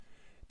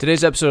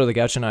Today's episode of the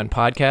Gaucho 9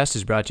 podcast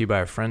is brought to you by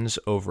our friends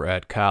over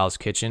at Kyle's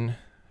Kitchen.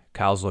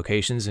 Kyle's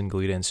locations in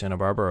Goleta and Santa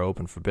Barbara are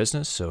open for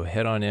business, so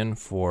head on in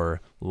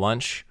for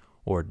lunch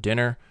or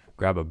dinner.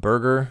 Grab a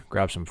burger,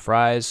 grab some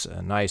fries,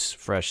 a nice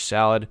fresh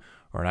salad,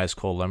 or a nice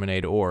cold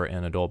lemonade, or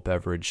an adult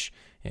beverage,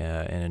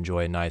 and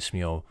enjoy a nice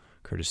meal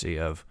courtesy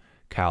of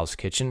Kyle's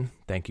Kitchen.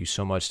 Thank you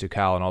so much to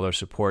Kyle and all their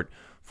support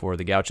for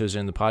the Gauchos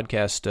and the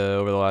podcast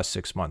over the last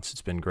 6 months.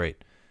 It's been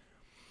great.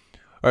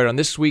 All right, on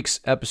this week's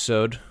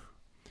episode,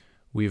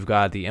 we've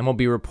got the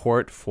MLB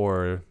report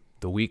for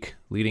the week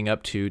leading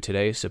up to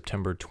today,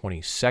 September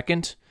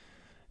 22nd.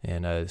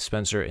 And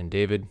Spencer and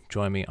David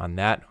join me on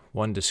that.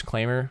 One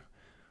disclaimer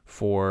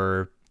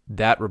for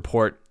that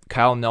report: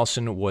 Kyle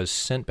Nelson was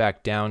sent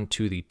back down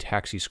to the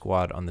taxi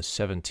squad on the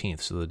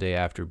 17th, so the day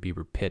after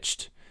Bieber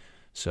pitched.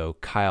 So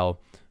Kyle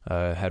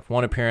had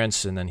one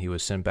appearance, and then he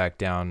was sent back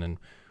down. And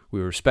we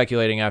were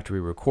speculating after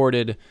we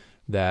recorded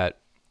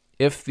that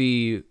if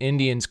the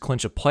Indians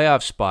clinch a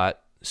playoff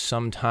spot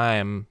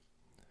sometime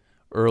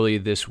early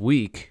this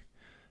week,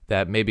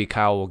 that maybe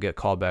Kyle will get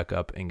called back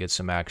up and get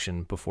some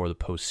action before the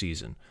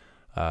postseason.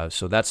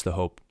 So that's the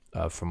hope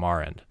from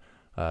our end.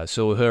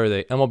 So we'll hear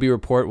the MLB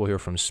report, we'll hear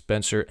from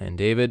Spencer and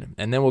David,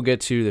 and then we'll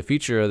get to the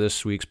feature of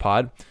this week's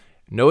pod,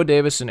 Noah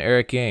Davis and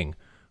Eric Yang,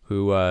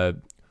 who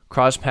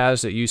crossed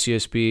paths at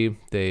UCSB.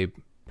 They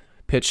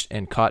pitched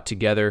and caught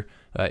together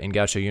in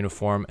Gaucho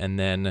uniform, and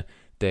then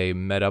they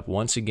met up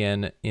once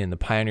again in the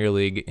Pioneer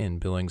League in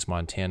Billings,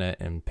 Montana,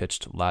 and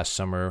pitched last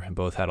summer, and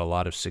both had a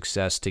lot of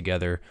success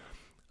together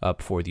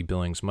up for the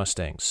Billings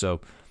Mustangs. So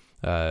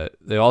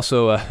they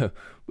also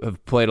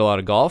have played a lot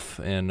of golf,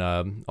 and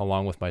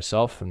along with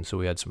myself, and so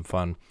we had some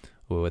fun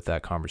with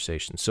that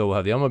conversation. So we'll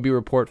have the MLB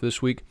report for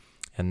this week,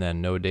 and then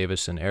Noah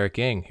Davis and Eric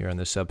Yang here on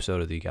this episode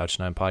of the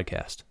Gaucho 9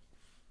 podcast.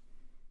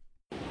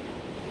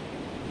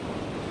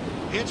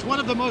 It's one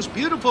of the most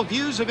beautiful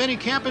views of any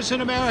campus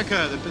in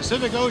America, the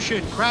Pacific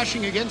Ocean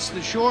crashing against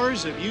the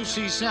shores of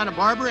UC Santa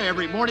Barbara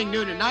every morning,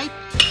 noon, and night.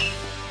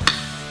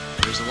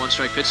 Here's the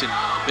one-strike pitch,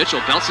 and Mitchell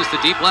belts this to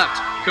deep left.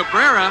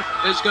 Cabrera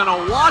is going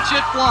to watch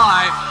it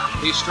fly.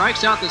 He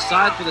strikes out the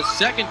side for the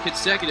second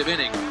consecutive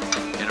inning,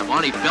 and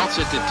Armani belts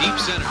it to deep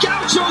center.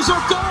 Gauchos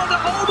are going to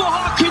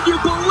Omaha, can you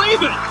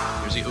believe it?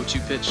 Here's the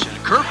 0-2 pitch, and a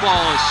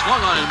curveball is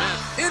swung on and missed.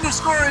 In to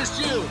score is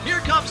Jew. Here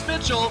comes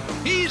Mitchell.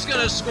 He's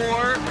going to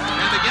score,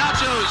 and the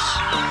Gauchos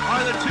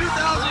are the 2019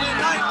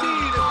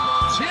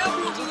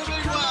 champions of the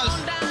Big West.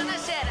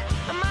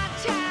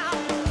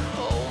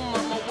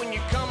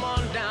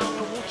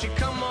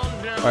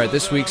 All right,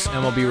 this week's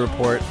MLB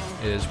report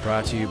is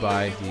brought to you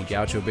by the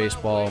Gaucho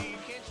Baseball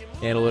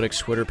Analytics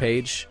Twitter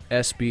page,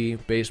 SB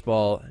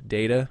Baseball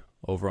Data,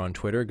 over on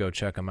Twitter. Go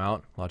check them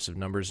out. Lots of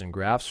numbers and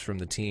graphs from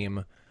the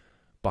team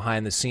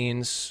behind the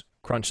scenes,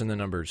 crunching the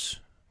numbers.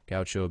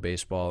 Gaucho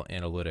Baseball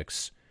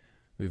Analytics.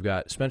 We've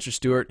got Spencer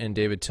Stewart and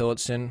David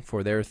Tillotson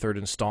for their third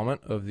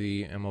installment of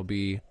the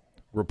MLB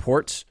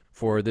report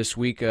for this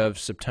week of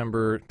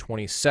September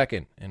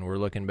 22nd, and we're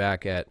looking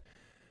back at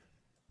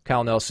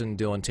Kyle Nelson,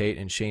 Dylan Tate,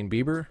 and Shane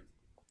Bieber.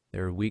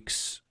 Their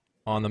weeks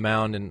on the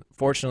mound, and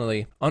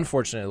unfortunately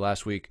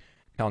last week,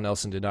 Kyle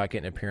Nelson did not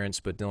get an appearance,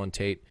 but Dylan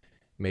Tate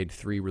made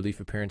 3 relief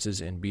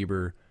appearances, and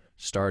Bieber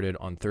started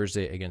on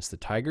Thursday against the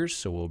Tigers,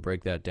 so we'll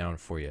break that down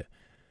for you.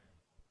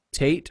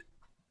 Tate,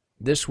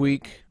 this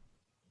week,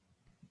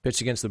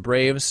 pitched against the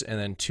Braves, and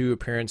then 2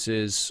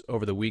 appearances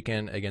over the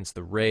weekend against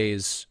the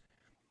Rays.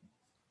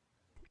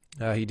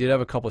 He did have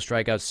a couple of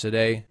strikeouts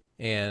today,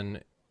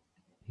 and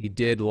he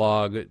did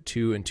log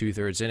 2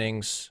 2/3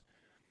 innings,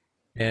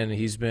 and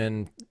he's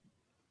been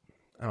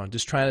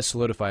just trying to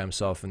solidify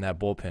himself in that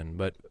bullpen.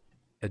 But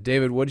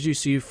David, what did you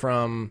see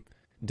from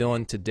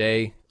Dylan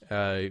today?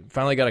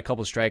 Finally got a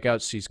couple of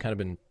strikeouts. He's kind of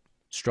been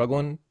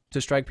struggling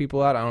to strike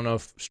people out. I don't know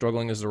if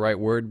struggling is the right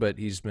word, but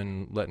he's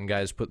been letting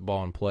guys put the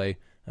ball in play.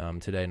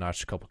 Today,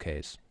 notched a couple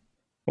Ks.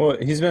 Well,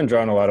 he's been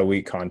drawing a lot of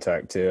weak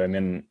contact too. I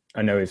mean,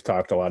 I know we've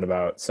talked a lot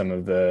about some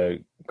of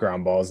the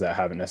ground balls that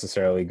haven't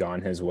necessarily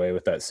gone his way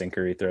with that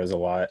sinker he throws a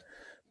lot.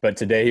 But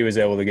today he was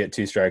able to get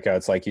 2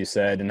 strikeouts, like you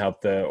said, and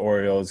help the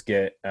Orioles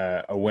get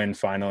a win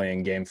finally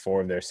in Game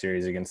 4 of their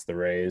series against the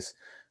Rays.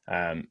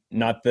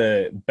 Not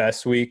the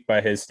best week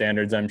by his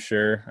standards, I'm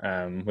sure,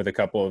 with a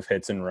couple of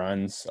hits and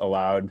runs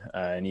allowed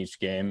in each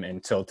game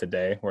until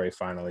today, where he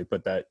finally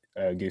put that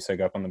goose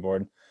egg up on the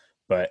board.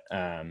 But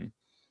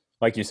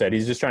like you said,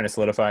 he's just trying to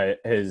solidify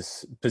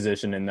his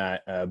position in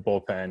that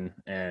bullpen,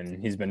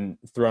 and he's been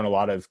throwing a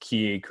lot of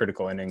key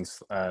critical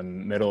innings,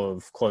 middle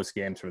of close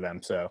games for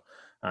them. So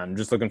I'm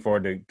just looking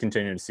forward to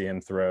continuing to see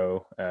him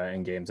throw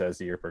in games as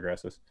the year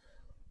progresses.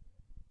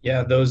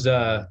 Yeah, those 2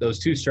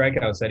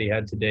 strikeouts that he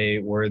had today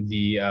were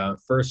the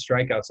first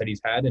strikeouts that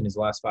he's had in his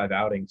last 5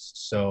 outings.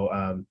 So,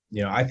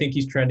 I think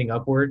he's trending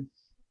upward.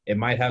 It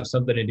might have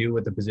something to do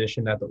with the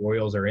position that the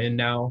Orioles are in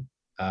now.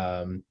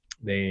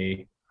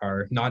 They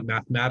are not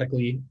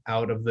mathematically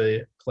out of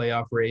the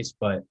playoff race,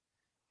 but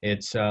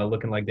it's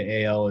looking like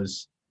the AL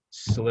is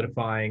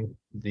solidifying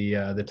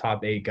the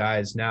top 8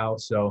 guys now.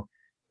 So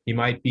he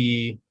might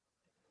be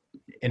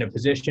in a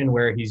position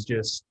where he's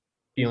just,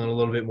 feeling a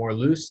little bit more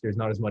loose. There's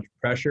not as much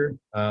pressure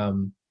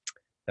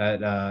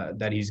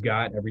that he's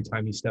got every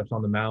time he steps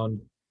on the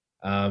mound.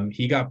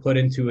 He got put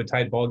into a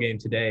tight ball game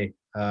today.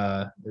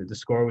 The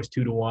score was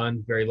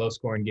 2-1, very low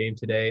scoring game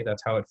today.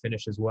 That's how it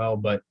finished as well.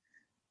 But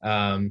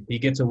he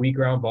gets a weak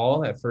ground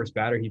ball at first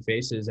batter he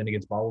faces, and he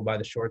gets bobbled by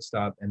the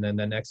shortstop. And then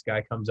the next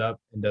guy comes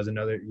up and does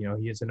another,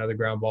 he hits another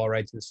ground ball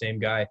right to the same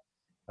guy.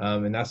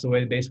 And that's the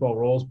way the baseball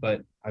rolls. But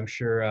I'm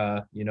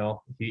sure,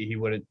 he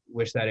would have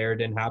wished that error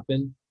didn't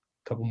happen.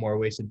 A couple more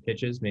wasted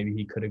pitches. Maybe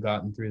he could have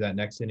gotten through that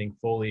next inning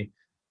fully.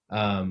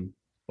 But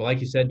like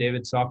you said,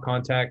 David, soft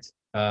contact,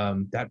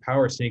 that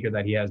power sinker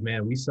that he has,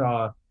 man, we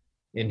saw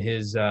in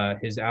his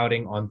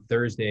outing on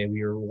Thursday.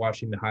 We were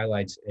watching the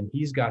highlights, and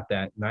he's got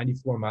that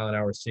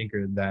 94-mile-an-hour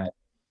sinker that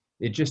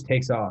it just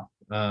takes off,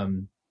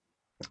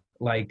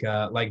 like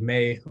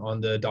May on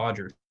the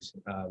Dodgers.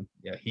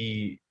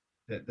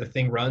 The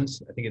thing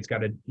runs. I think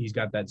he's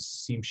got that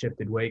seam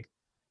shifted wake,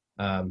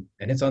 and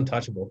it's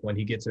untouchable when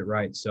he gets it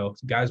right. So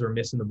guys were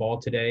missing the ball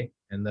today,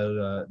 and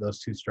those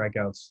 2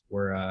 strikeouts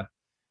were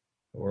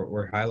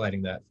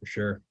highlighting that for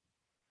sure.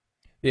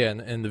 Yeah,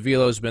 and the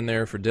velo's been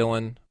there for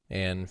Dylan.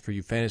 And for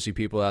you fantasy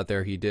people out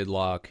there, he did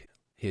lock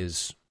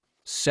his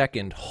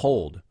second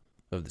hold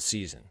of the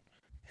season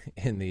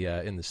in the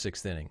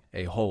 6th inning,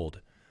 a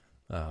hold.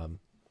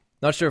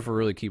 Not sure if we're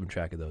really keeping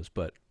track of those,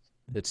 but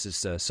it's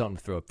just something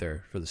to throw up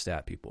there for the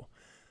stat people.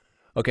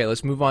 Okay,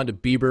 let's move on to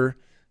Bieber,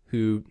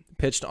 who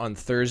pitched on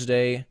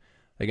Thursday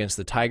against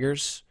the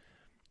Tigers.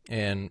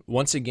 And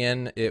once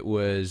again, it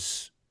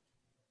was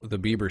the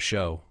Bieber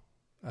show.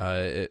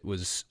 It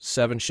was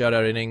 7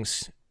 shutout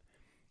innings.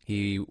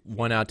 He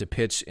went out to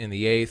pitch in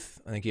the 8th.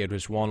 I think he had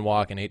just 1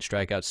 walk and 8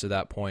 strikeouts to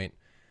that point.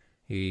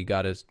 He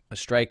got a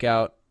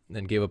strikeout,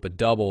 then gave up a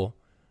double,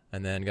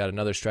 and then got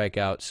another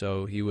strikeout.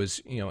 So he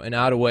was, an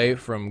out away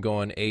from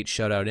going 8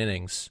 shutout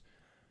innings.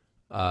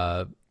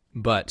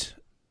 But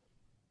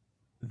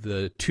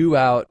the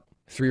 2-out,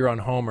 3-run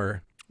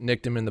homer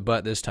nicked him in the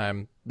butt this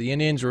time. The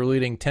Indians were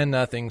leading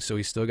 10-0, so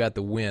he still got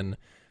the win.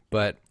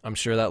 But I'm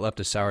sure that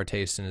left a sour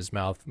taste in his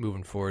mouth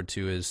moving forward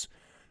to his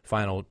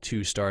final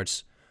 2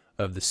 starts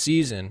of the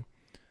season.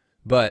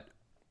 But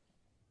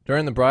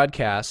during the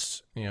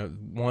broadcast,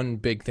 one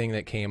big thing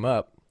that came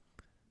up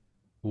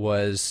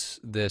was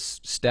this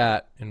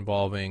stat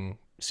involving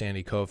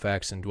Sandy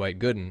Koufax and Dwight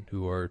Gooden,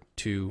 who are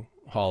 2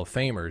 Hall of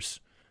Famers,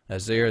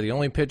 as they are the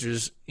only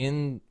pitchers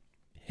in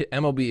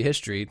MLB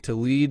history to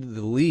lead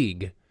the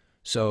league.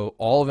 So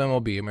all of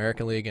MLB,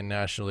 American League and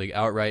National League,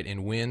 outright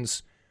in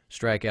wins,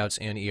 strikeouts,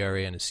 and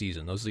ERA in a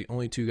season. Those are the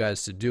only 2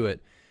 guys to do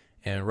it.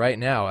 And right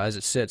now, as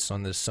it sits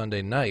on this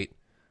Sunday night,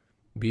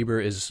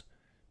 Bieber is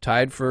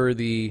tied for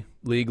the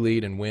league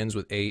lead in wins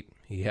with 8.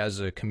 He has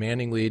a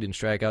commanding lead in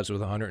strikeouts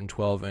with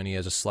 112, and he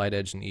has a slight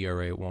edge in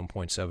ERA at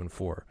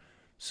 1.74.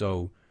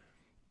 So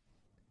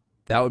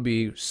that would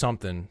be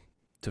something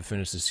to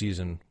finish the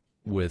season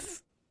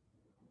with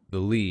the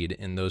lead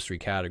in those 3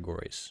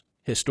 categories.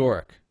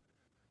 Historic.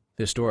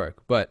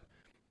 But,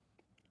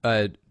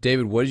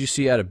 David, what did you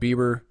see out of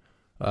Bieber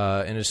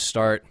in his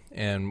start,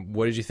 and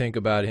what did you think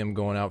about him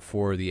going out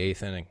for the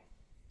 8th inning?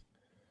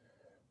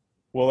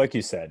 Well, like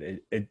you said,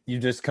 you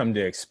just come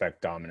to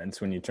expect dominance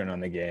when you turn on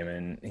the game,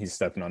 and he's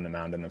stepping on the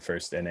mound in the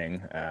 1st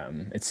inning.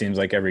 It seems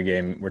like every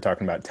game we're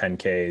talking about 10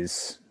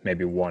 Ks,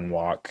 maybe 1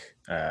 walk,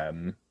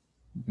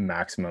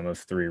 maximum of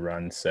 3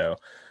 runs. So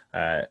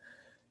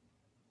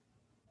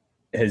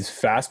his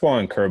fastball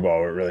and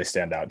curveball would really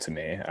stand out to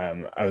me.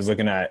 I was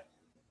looking at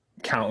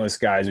countless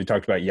guys. We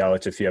talked about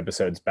Yelich a few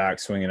episodes back,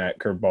 swinging at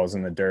curveballs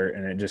in the dirt,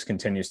 and it just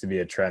continues to be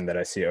a trend that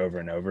I see over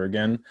and over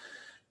again.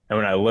 And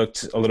when I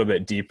looked a little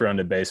bit deeper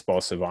into Baseball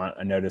Savant,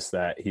 I noticed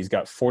that he's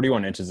got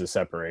 41 inches of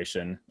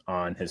separation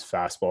on his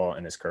fastball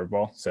and his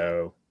curveball.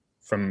 So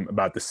from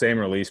about the same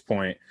release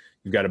point,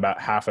 you've got about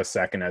half a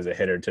second as a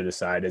hitter to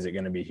decide, is it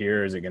going to be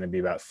here, or is it going to be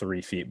about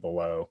 3 feet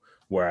below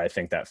where I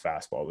think that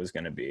fastball was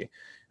going to be?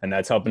 And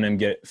that's helping him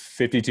get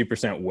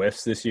 52%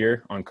 whiffs this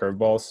year on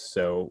curveballs.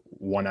 So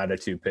 1 out of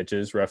 2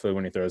 pitches, roughly,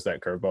 when he throws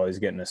that curveball, he's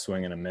getting a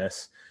swing and a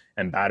miss.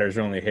 And batters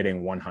are only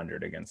hitting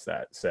 100 against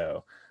that.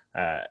 So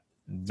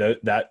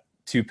that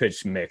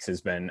 2-pitch mix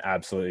has been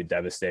absolutely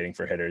devastating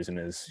for hitters and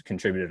has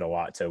contributed a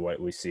lot to what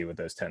we see with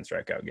those 10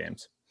 strikeout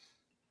games.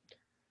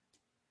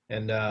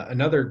 And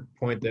another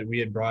point that we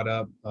had brought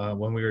up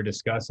when we were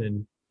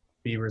discussing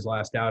Bieber's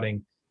last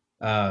outing,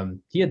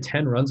 he had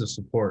 10 runs of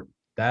support.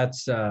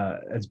 It's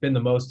been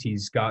the most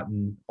he's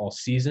gotten all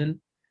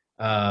season.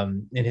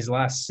 In his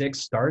last 6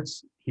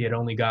 starts, he had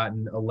only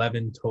gotten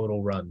 11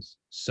 total runs.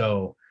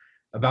 So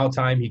about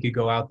time he could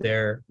go out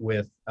there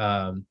with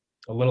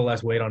a little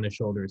less weight on his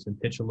shoulders and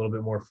pitch a little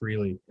bit more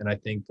freely. And I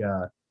think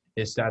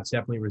his stats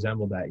definitely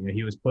resembled that.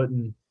 He was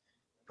putting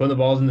the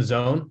balls in the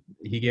zone.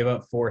 He gave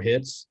up 4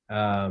 hits,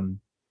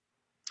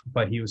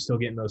 but he was still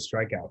getting those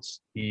strikeouts.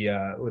 He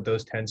with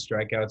those 10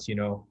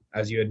 strikeouts,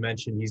 as you had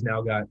mentioned, he's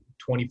now got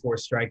 24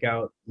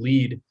 strikeout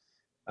lead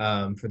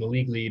for the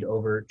league lead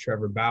over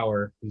Trevor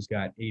Bauer, who's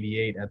got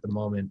 88 at the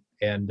moment.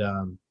 And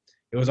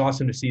it was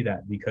awesome to see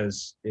that,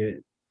 because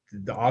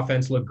the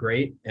offense looked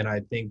great, and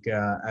I think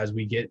as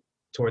we get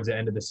towards the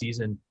end of the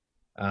season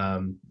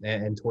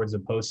and towards the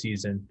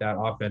postseason, that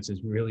offense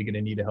is really going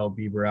to need to help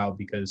Bieber out,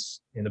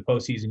 because in the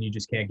postseason you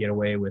just can't get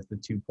away with the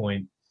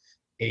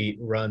 2.8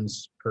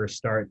 runs per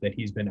start that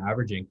he's been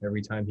averaging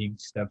every time he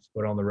steps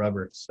foot on the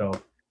rubber. So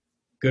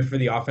good for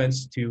the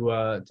offense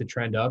to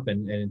trend up,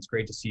 and it's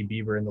great to see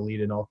Bieber in the lead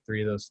in all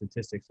three of those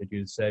statistics that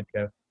you just said,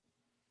 Kev.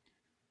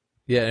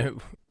 Yeah,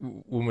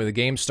 when the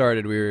game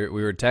started, we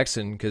were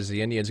texting because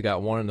the Indians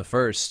got one in the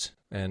first,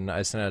 and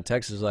I sent out a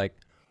text, was like,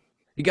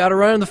 "You got to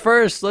run in the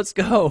first. Let's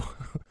go.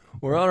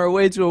 We're on our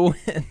way to a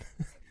win."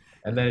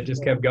 And then it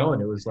just kept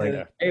going. It was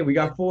like, hey, we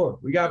got 4,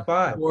 we got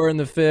 5, 4 in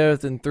the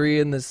 5th, and 3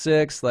 in the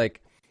 6th.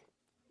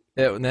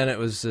 And then it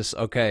was just,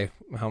 okay,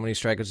 how many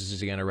strikeouts is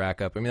he going to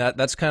rack up? I mean,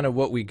 that's kind of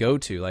what we go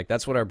to. Like,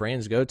 that's what our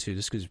brains go to,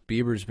 just because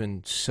Bieber's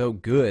been so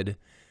good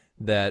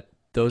that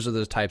those are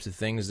the types of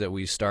things that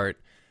we start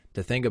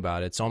to think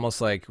about. It's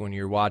almost like when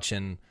you're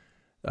watching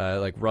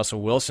like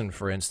Russell Wilson,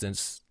 for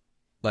instance.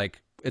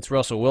 Like, it's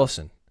Russell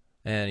Wilson,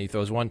 and he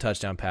throws 1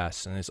 touchdown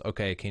pass, and it's,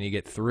 okay, can he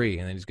get 3?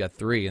 And then he's got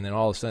 3, and then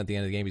all of a sudden at the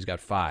end of the game he's got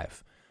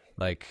 5.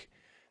 Like,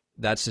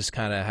 that's just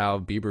kind of how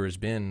Bieber has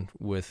been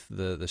with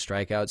the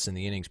strikeouts and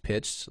the innings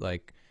pitched.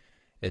 Like,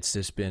 it's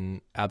just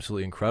been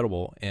absolutely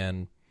incredible.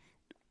 And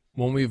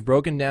when we've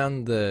broken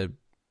down the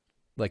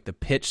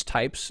pitch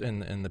types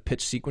and the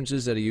pitch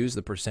sequences that he uses,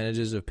 the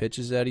percentages of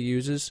pitches that he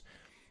uses,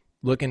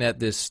 looking at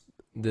these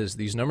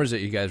numbers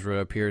that you guys wrote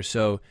up here.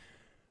 So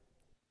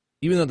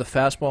even though the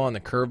fastball and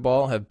the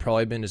curveball have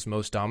probably been his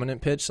most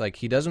dominant pitch, like,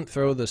 he doesn't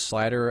throw the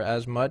slider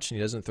as much, and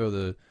he doesn't throw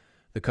the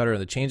cutter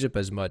and the changeup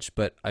as much,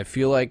 but I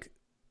feel like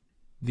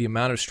the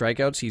amount of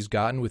strikeouts he's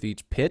gotten with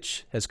each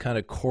pitch has kind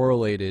of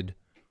correlated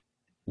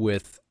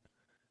with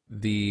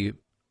the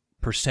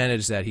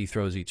percentage that he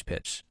throws each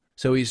pitch.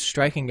 So he's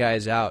striking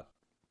guys out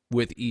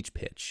with each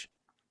pitch.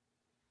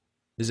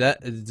 Does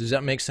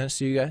that make sense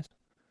to you guys?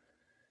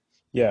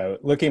 Yeah,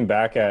 looking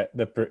back at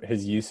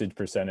his usage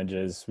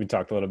percentages, we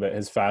talked a little bit.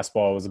 His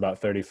fastball was about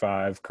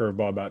 35,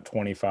 curveball about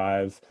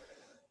 25.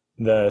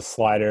 The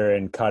slider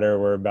and cutter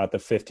were about the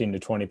 15 to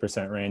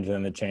 20% range, and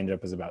then the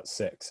changeup is about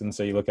 6. And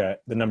so you look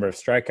at the number of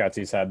strikeouts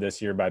he's had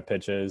this year by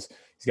pitches.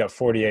 He's got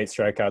 48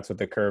 strikeouts with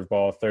the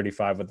curveball,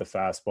 35 with the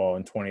fastball,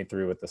 and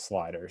 23 with the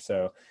slider.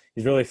 So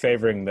he's really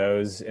favoring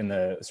those in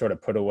the sort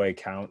of put away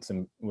counts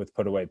and with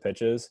put away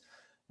pitches.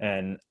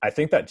 And I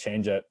think that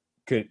changeup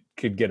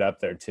could get up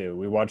there too.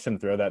 We watched him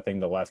throw that thing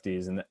to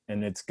lefties,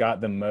 and it's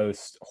got the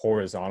most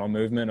horizontal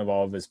movement of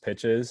all of his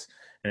pitches,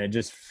 and it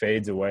just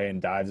fades away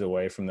and dives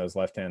away from those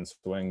left-hand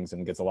swings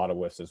and gets a lot of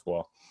whiffs as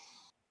well.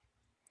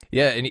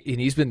 Yeah, and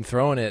he's been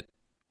throwing it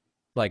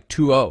like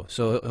 2-0,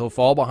 so he'll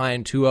fall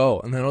behind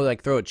 2-0, and then he'll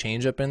like throw a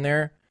changeup in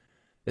there,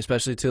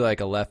 especially to like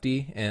a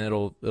lefty, and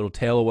it'll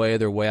tail away.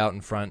 They're way out in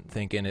front,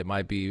 thinking it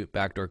might be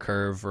backdoor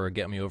curve or a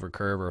get me over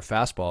curve or a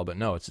fastball, but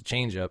no, it's a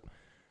changeup,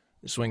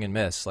 swing and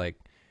miss. Like,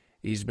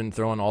 he's been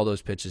throwing all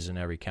those pitches in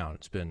every count.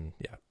 It's been,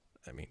 yeah,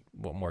 I mean,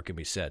 what more can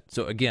be said?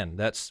 So, again,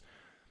 that's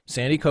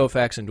Sandy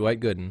Koufax and Dwight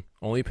Gooden,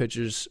 only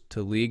pitchers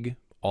to lead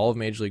all of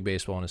Major League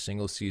Baseball in a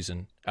single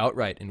season,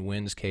 outright in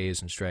wins, Ks,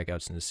 and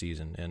strikeouts in the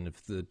season. And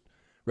if the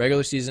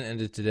regular season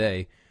ended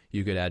today,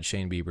 you could add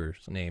Shane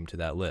Bieber's name to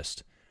that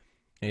list.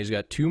 And he's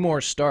got 2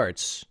 more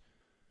starts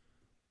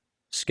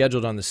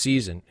scheduled on the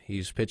season.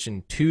 He's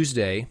pitching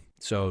Tuesday,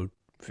 so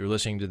if you're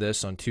listening to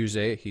this on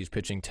Tuesday, he's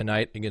pitching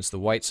tonight against the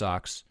White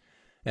Sox.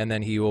 And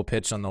then he will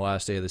pitch on the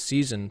last day of the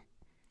season,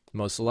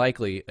 most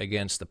likely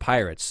against the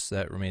Pirates.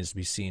 That remains to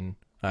be seen.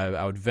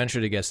 I would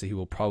venture to guess that he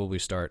will probably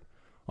start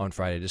on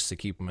Friday just to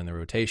keep him in the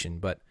rotation.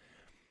 But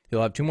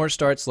he'll have 2 more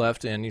starts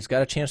left, and he's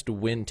got a chance to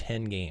win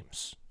 10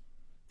 games.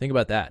 Think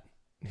about that.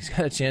 He's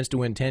got a chance to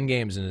win 10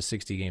 games in a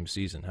 60-game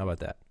season. How about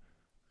that?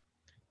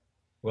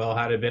 Well,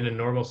 had it been a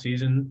normal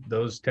season,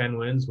 those 10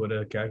 wins would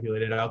have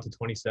calculated out to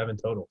 27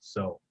 total.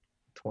 So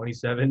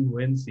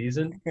 27-win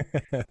season.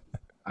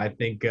 I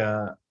think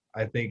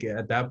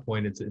at that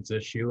point it's a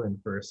shoo-in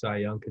for a Cy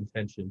Young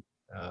contention.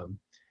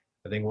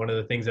 I think one of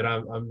the things that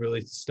I'm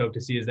really stoked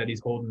to see is that he's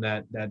holding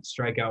that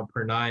strikeout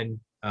per nine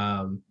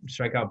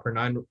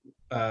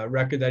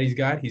record that he's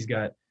got. He's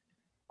got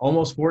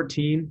almost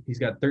 14. He's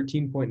got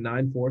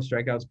 13.94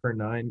 strikeouts per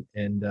 9,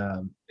 and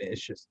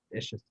it's just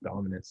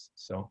dominance.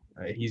 So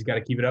he's got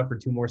to keep it up for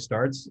 2 more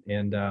starts,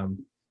 and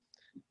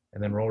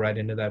then roll right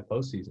into that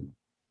postseason.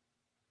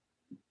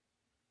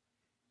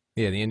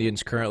 Yeah, the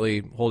Indians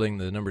currently holding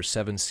the number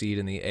 7 seed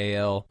in the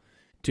AL,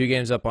 2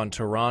 games up on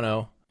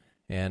Toronto,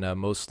 and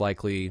most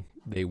likely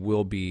they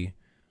will be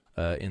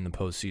in the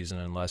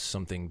postseason unless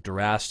something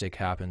drastic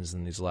happens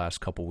in these last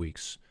couple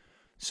weeks.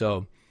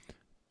 So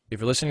if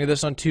you're listening to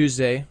this on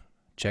Tuesday,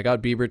 check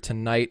out Bieber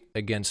tonight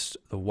against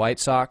the White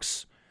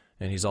Sox,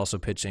 and he's also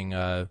pitching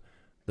the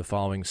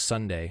following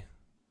Sunday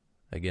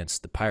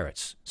against the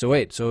Pirates. So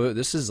wait, so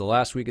this is the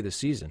last week of the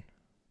season.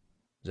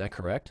 Is that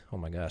correct? Oh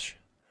my gosh.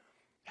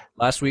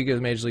 Last week of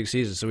the Major League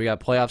season. So we got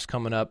playoffs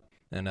coming up,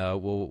 and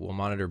we'll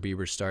monitor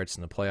Bieber's starts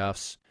in the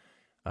playoffs.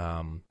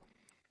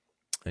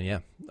 And yeah,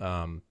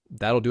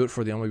 that'll do it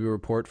for the MLB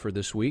report for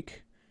this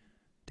week.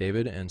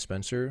 David and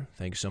Spencer,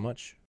 thank you so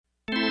much.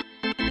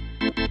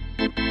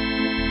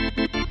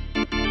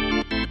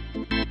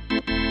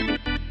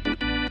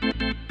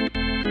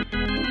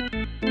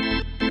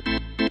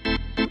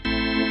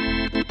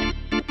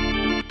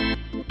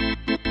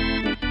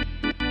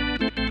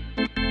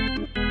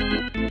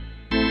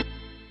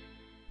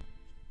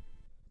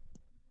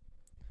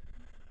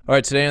 All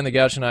right, today on the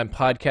Gaucho 9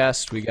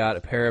 podcast, we got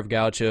a pair of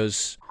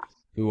Gauchos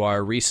who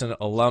are recent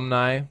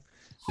alumni.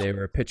 They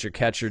were a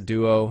pitcher-catcher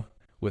duo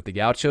with the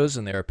Gauchos,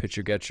 and they're a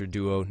pitcher-catcher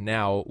duo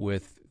now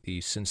with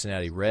the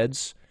Cincinnati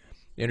Reds.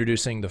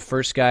 Introducing the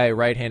first guy,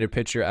 right-handed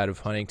pitcher out of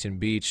Huntington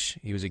Beach.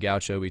 He was a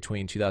Gaucho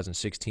between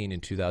 2016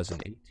 and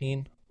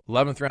 2018.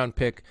 11th round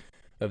pick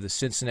of the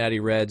Cincinnati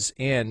Reds,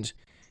 and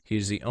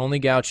he's the only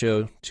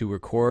Gaucho to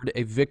record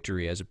a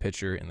victory as a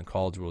pitcher in the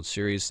College World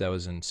Series. That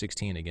was in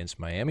 16 against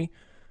Miami.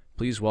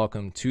 Please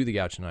welcome to the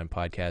Gaucho 9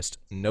 podcast,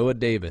 Noah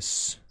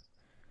Davis.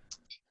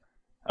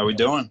 How we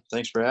doing?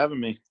 Thanks for having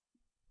me.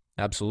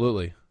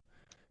 Absolutely.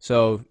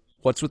 So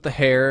what's with the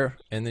hair?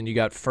 And then you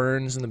got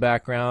ferns in the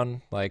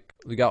background. Like,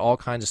 we got all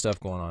kinds of stuff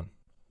going on.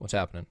 What's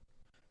happening?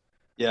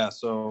 Yeah,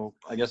 so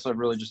I guess I've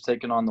really just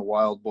taken on the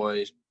wild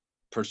boy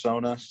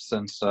persona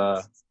since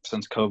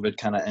COVID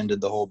kind of ended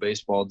the whole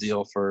baseball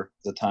deal for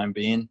the time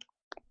being.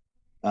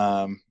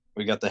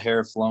 We got the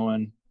hair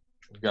flowing.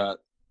 We've got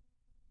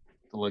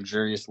the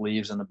luxurious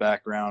leaves in the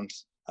background.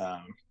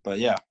 But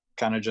yeah,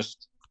 kind of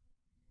just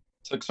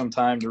took some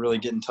time to really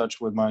get in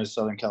touch with my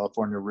Southern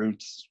California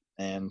roots,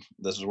 and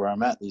this is where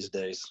I'm at these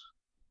days.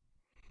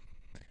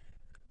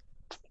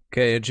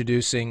 Okay,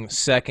 introducing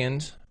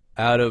second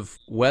out of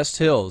West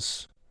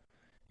Hills.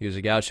 He was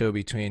a Gaucho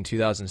between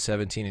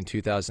 2017 and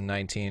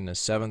 2019, a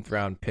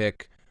 7th-round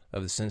pick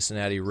of the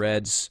Cincinnati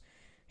Reds.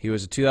 He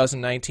was a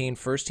 2019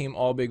 first-team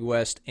All-Big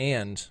West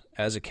and,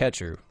 as a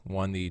catcher,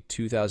 won the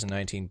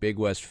 2019 Big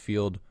West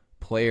Field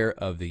Player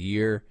of the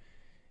Year.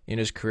 In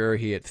his career,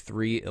 he hit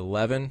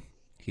 .311.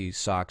 He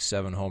socked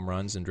 7 home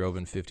runs and drove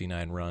in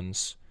 59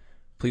 runs.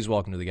 Please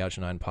welcome to the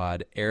Gaucho 9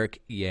 pod,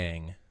 Eric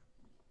Yang.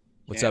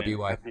 What's up, EY?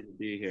 Happy to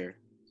be here.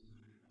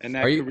 And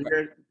that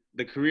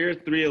the career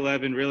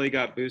 .311 really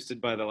got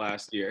boosted by the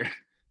last year,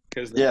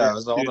 because it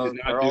was all those,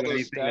 did not do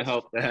anything stats, to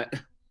help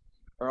that.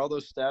 Are all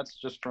those stats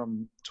just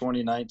from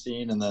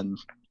 2019, and then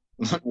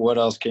what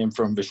else came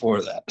from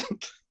before that?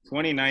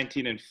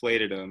 2019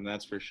 inflated them,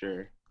 that's for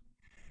sure.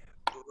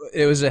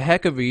 It was a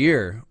heck of a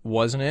year,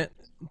 wasn't it?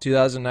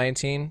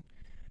 2019.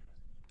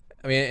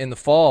 I mean, in the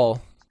fall,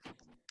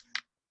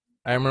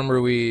 I remember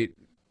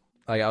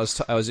I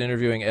was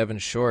interviewing Evan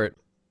Short,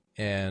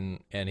 and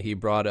he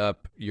brought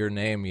up your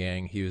name,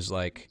 Yang. He was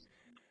like,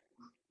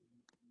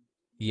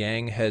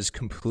 Yang has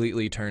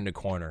completely turned a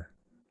corner.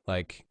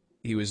 Like,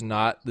 he was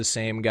not the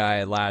same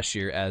guy last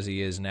year as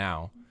he is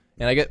now.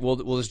 And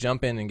we'll just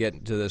jump in and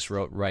get to this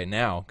right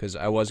now, because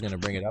I was going to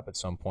bring it up at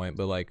some point.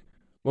 But like,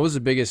 what was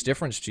the biggest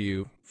difference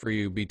for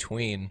you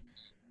between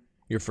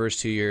your first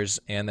 2 years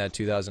and that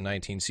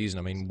 2019 season?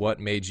 I mean, what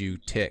made you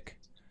tick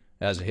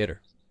as a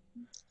hitter?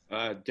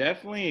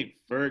 Definitely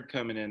Ferg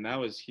coming in. That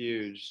was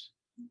huge.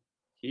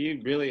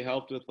 He really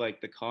helped with like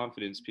the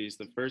confidence piece.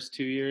 The first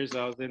 2 years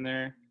I was in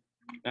there,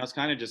 I was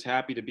kind of just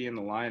happy to be in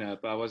the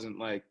lineup. I wasn't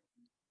like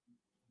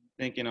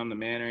thinking I'm the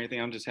man or anything.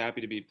 I'm just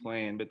happy to be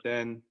playing. But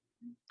then,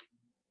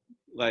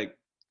 like,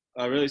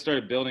 I really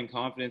started building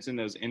confidence in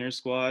those inner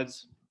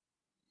squads.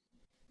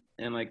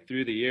 And like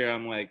through the year,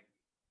 I'm like,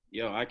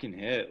 yo, I can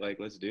hit. Like,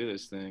 let's do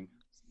this thing.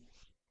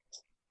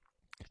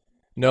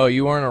 No,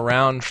 you weren't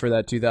around for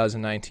that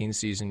 2019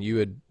 season. You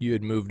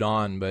had moved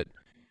on, but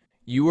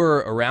you were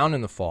around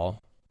in the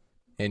fall,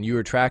 and you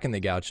were tracking the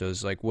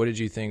Gauchos. Like, what did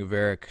you think of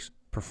Eric's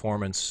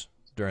performance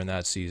during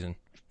that season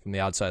from the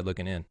outside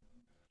looking in?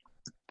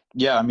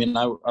 Yeah, I mean,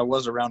 I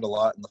was around a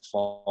lot in the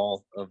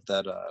fall of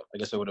that. I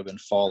guess it would have been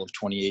fall of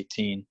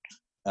 2018.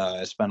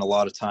 I spent a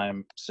lot of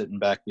time sitting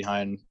back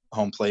behind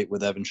home plate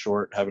with Evan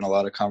Short, having a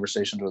lot of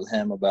conversations with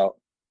him about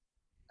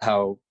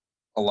how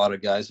a lot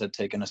of guys had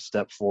taken a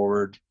step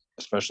forward,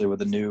 especially with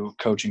the new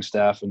coaching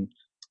staff and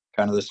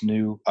kind of this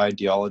new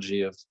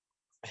ideology of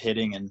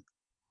hitting. And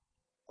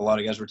a lot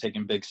of guys were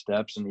taking big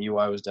steps, and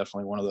EY was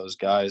definitely one of those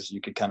guys.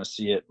 You could kind of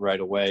see it right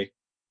away.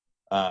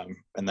 And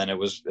then it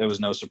was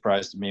no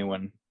surprise to me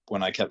when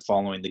I kept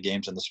following the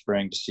games in the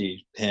spring to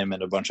see him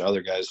and a bunch of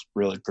other guys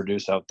really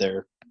produce out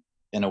there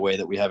in a way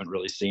that we haven't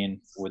really seen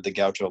with the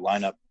Gaucho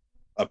lineup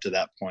up to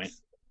that point.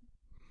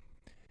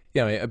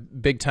 Yeah, I mean, a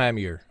big time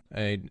year.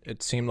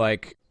 It seemed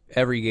like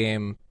every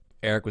game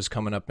Eric was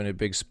coming up in a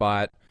big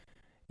spot,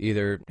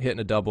 either hitting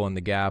a double in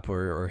the gap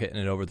or hitting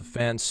it over the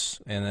fence,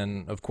 and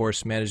then, of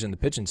course, managing the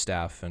pitching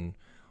staff. And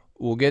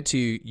we'll get to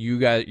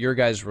your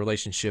guys'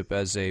 relationship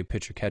as a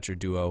pitcher-catcher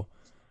duo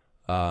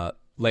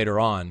later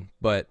on.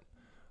 But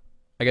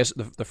I guess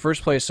the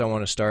first place I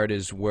want to start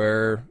is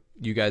where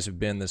you guys have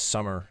been this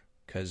summer,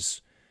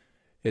 because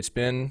it's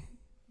been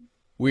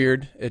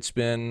weird. It's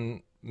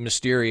been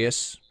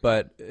mysterious,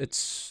 but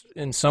it's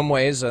in some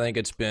ways I think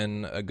it's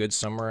been a good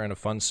summer and a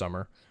fun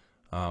summer.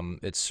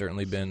 It's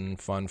certainly been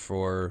fun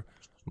for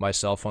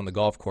myself on the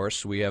golf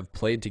course. We have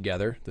played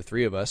together, the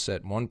three of us,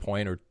 at one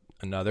point or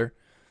another.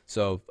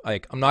 So,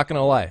 like, I'm not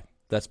gonna lie,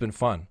 that's been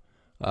fun.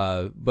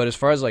 But as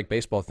far as like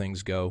baseball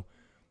things go,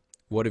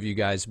 what have you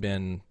guys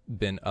been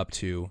up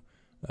to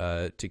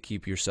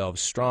keep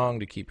yourselves strong,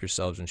 to keep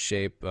yourselves in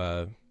shape,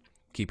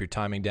 keep your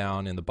timing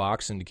down in the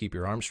box, and to keep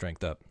your arm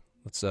strength up?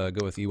 Let's go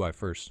with EY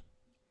first.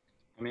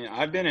 I mean,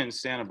 I've been in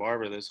Santa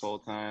Barbara this whole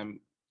time,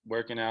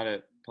 working out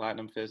at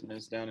Platinum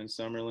Fitness down in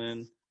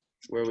Summerlin,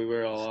 where we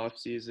were all off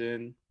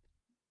season,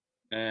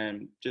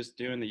 and just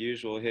doing the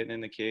usual, hitting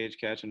in the cage,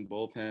 catching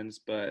bullpens.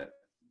 But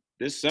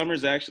this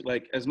summer's actually,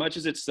 like, as much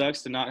as it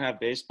sucks to not have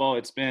baseball,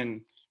 it's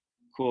been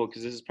cool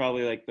because this is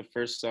probably like the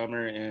first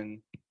summer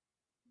in,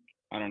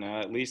 I don't know,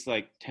 at least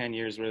like 10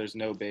 years where there's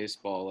no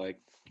baseball. Like,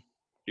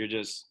 you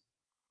just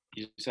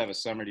have a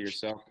summer to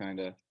yourself, kind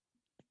of.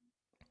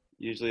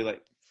 Usually,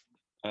 like,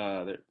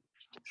 the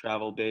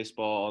travel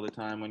baseball all the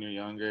time when you're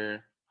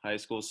younger, high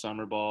school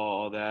summer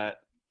ball, all that,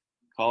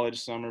 college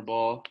summer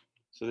ball.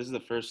 So this is the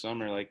first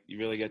summer, like, you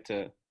really get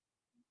to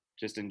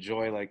just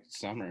enjoy, like,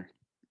 summer.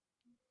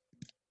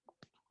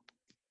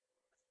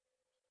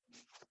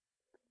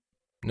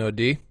 No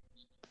D?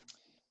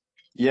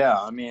 Yeah,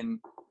 I mean,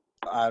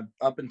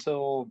 up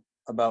until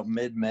about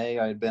mid-May,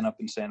 I had been up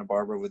in Santa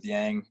Barbara with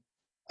Yang,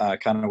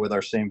 kind of with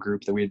our same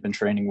group that we had been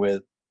training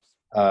with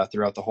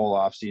throughout the whole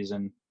off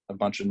season. A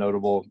bunch of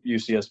notable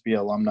UCSB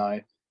alumni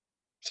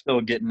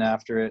still getting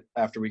after it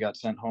after we got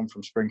sent home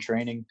from spring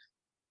training.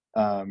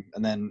 And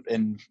then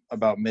in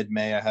about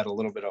mid-May, I had a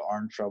little bit of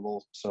arm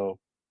trouble. So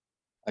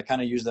I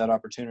kind of used that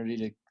opportunity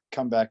to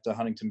come back to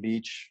Huntington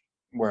Beach,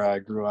 where I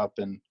grew up,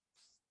 and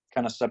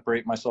kind of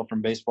separate myself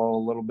from baseball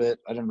a little bit.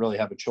 I didn't really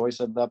have a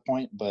choice at that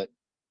point, but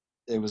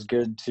it was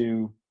good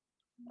to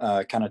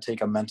kind of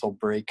take a mental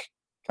break,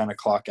 kind of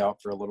clock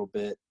out for a little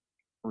bit,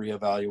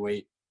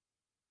 reevaluate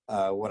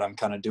what I'm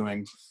kind of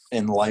doing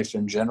in life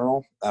in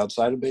general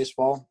outside of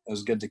baseball. It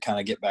was good to kind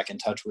of get back in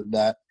touch with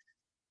that.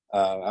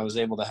 I was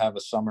able to have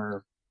a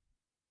summer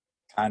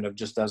kind of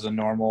just as a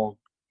normal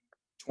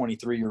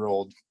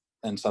 23-year-old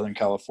in Southern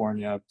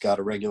California, got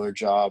a regular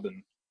job,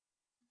 and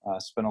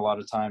spent a lot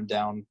of time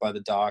down by the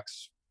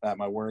docks at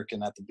my work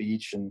and at the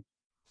beach, and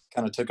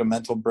kind of took a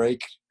mental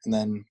break. And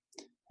then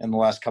in the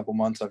last couple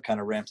months, I've kind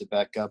of ramped it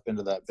back up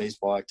into that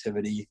baseball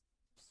activity,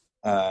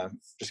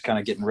 just kind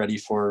of getting ready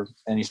for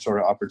any sort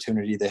of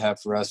opportunity they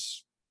have for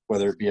us,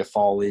 whether it be a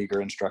fall league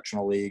or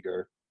instructional league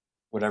or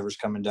whatever's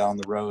coming down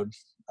the road.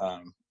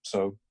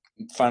 So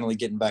finally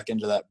getting back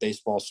into that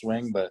baseball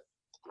swing, but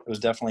it was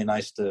definitely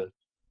nice to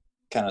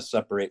kind of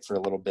separate for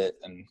a little bit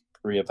and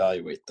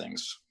reevaluate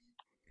things.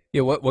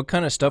 Yeah, what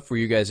kind of stuff were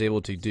you guys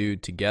able to do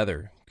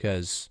together?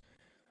 Because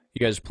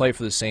you guys play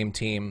for the same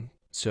team,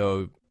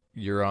 so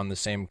you're on the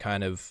same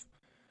kind of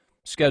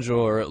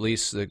schedule, or at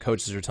least the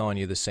coaches are telling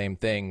you the same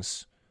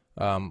things.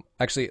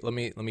 Actually, let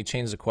me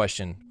change the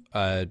question,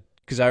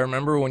 because I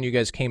remember when you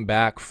guys came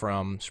back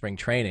from spring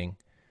training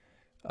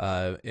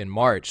in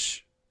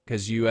March,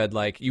 because you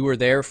were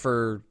there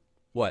for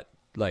what,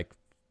 like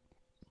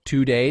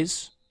 2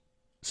 days,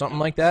 something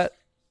like that?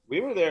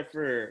 We were there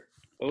for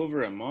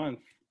over a month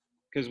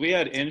because we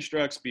had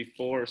instructs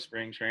before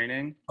spring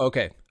training.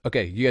 Okay,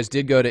 you guys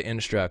did go to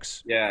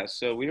instructs. Yeah,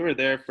 so we were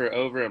there for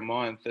over a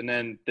month, and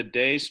then the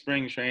day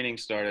spring training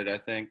started, I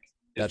think,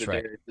 is That's the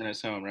right. day they sent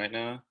us home, right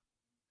now?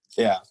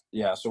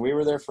 Yeah. So we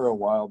were there for a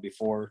while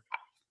before,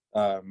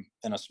 in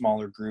a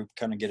smaller group,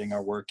 kind of getting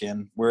our work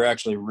in. We're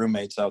actually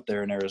roommates out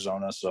there in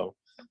Arizona, so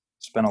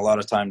spent a lot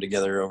of time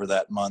together over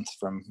that month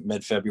from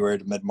mid-February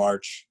to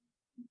mid-March.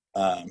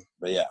 But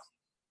yeah.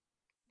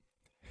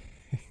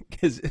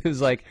 Because it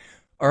was like,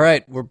 all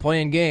right, we're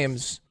playing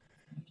games,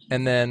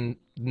 and then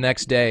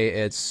next day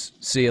it's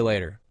see you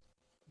later,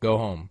 go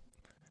home.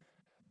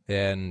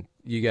 And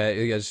you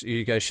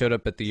guys showed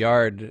up at the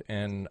yard,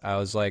 and I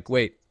was like,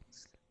 wait,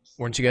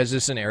 weren't you guys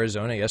just in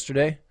Arizona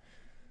yesterday?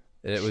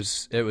 It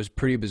was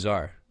pretty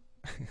bizarre.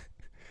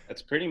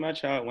 That's pretty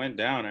much how it went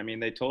down. I mean,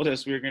 they told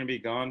us we were going to be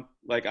gone.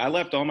 Like, I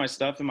left all my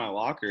stuff in my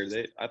locker.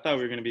 I thought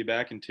we were going to be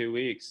back in 2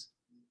 weeks.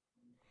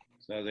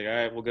 So I was like, all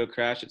right, we'll go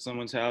crash at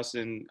someone's house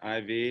in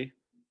IV.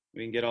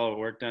 We can get all the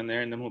work done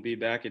there, and then we'll be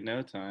back in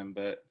no time.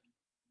 But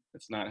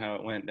that's not how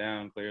it went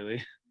down,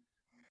 clearly.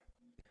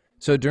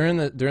 So during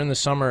the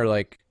summer,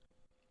 like,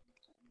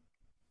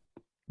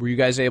 were you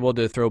guys able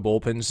to throw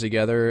bullpens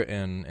together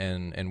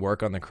and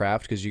work on the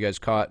craft? Because you guys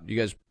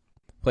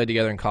played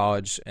together in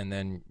college, and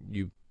then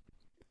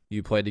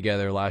you played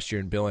together last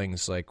year in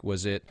Billings. Like, were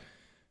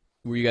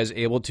you guys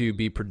able to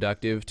be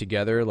productive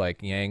together,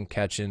 like Yang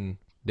catching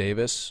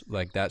Davis,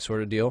 like that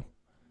sort of deal?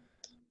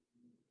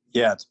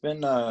 Yeah, it's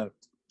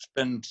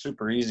been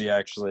super easy,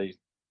 actually,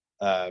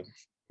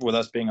 with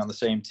us being on the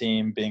same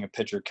team, being a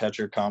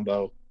pitcher-catcher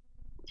combo.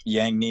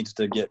 Yang needs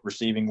to get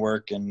receiving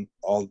work and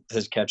all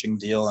his catching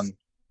deal, and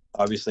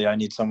obviously I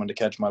need someone to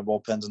catch my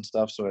bullpens and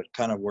stuff, so it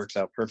kind of works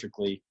out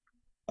perfectly,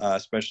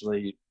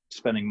 especially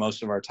spending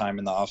most of our time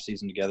in the off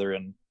season together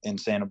in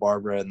Santa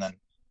Barbara, and then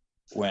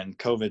when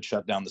COVID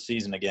shut down the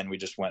season again, we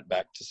just went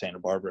back to Santa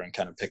Barbara and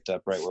kind of picked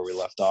up right where we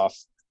left off.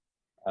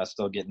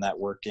 Still getting that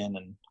work in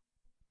and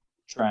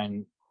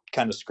trying,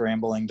 kind of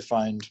scrambling to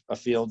find a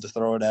field to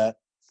throw it at,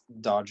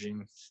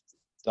 dodging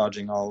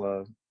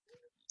all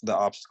the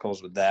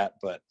obstacles with that.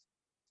 But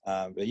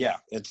yeah,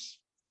 it's,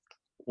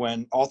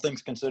 when all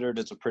things considered,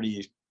 it's a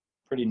pretty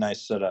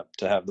nice setup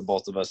to have the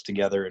both of us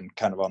together and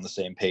kind of on the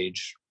same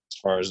page as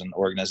far as an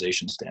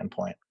organization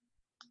standpoint.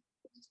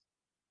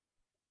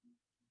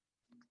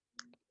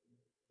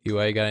 You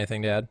got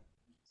anything to add?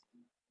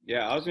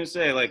 Yeah, I was gonna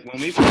say, like,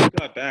 when we first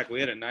got back, we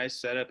had a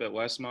nice setup at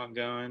Westmont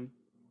going.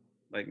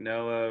 Like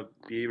Noah,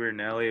 Bieber,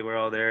 Nelly were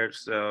all there,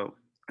 so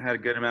I had a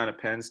good amount of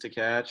pens to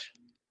catch.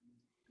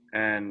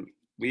 And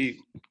we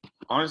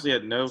honestly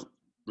had no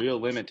real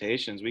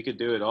limitations. We could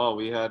do it all.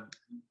 We had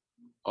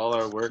all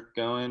our work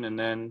going, and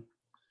then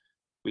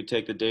we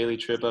take the daily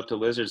trip up to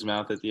Lizard's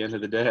Mouth at the end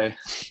of the day.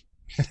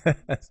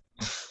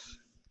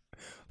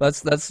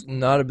 That's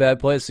not a bad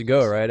place to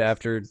go, right?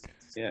 After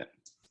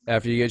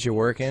you get your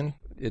work in.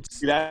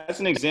 That's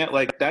an example.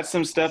 Like, that's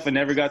some stuff I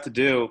never got to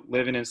do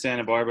living in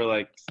Santa Barbara,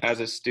 like as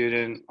a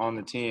student on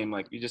the team.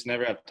 Like, you just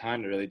never have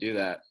time to really do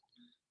that.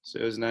 So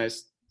it was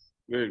nice.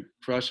 We were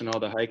crushing all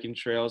the hiking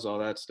trails, all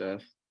that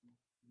stuff.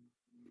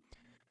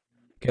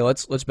 Okay,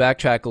 let's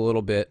backtrack a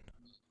little bit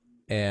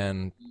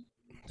and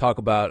talk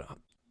about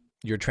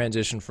your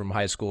transition from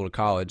high school to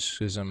college,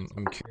 because I'm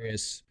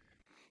curious,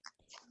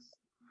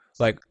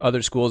 like,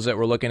 other schools that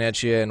were looking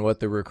at you and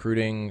what the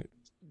recruiting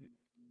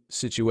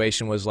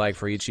situation was like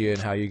for each of you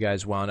and how you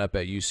guys wound up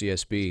at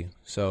UCSB.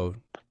 So,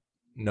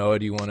 Noah,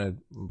 do you want to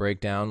break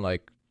down,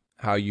 like,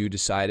 how you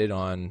decided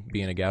on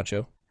being a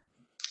Gaucho?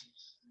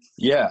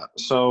 Yeah,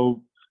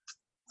 so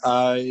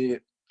I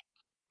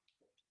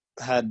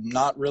had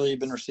not really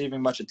been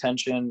receiving much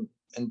attention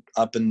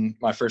up in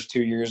my first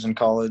 2 years in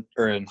college,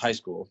 or in high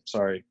school,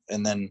 sorry.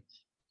 And then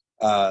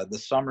the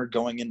summer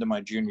going into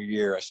my junior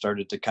year, I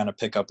started to kind of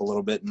pick up a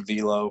little bit in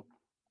velo.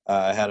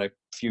 I had a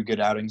few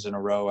good outings in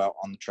a row out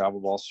on the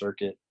travel ball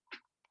circuit,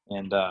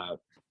 and I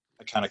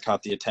kind of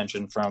caught the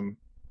attention from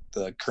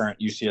the current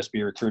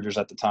UCSB recruiters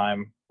at the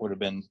time. Would have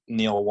been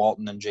Neil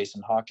Walton and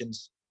Jason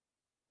Hawkins.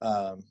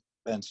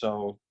 And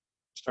so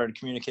started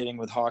communicating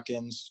with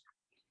Hawkins,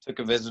 took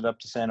a visit up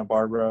to Santa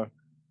Barbara.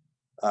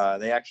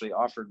 They actually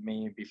offered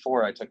me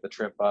before I took the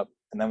trip up.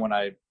 And then when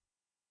I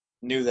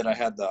knew that I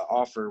had the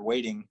offer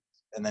waiting,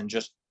 and then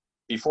just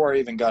before I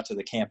even got to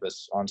the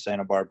campus on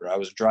Santa Barbara, I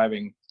was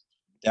driving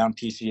down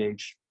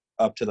PCH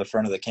up to the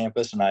front of the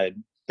campus, and I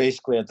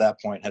basically at that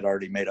point had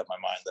already made up my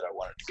mind that I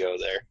wanted to go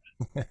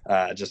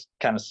there. Just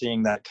kind of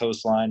seeing that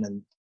coastline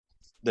and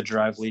the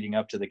drive leading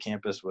up to the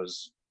campus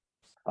was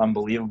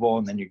unbelievable.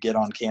 And then you get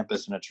on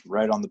campus and it's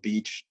right on the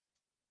beach.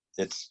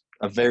 It's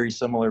a very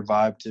similar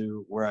vibe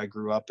to where I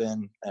grew up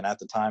in, and at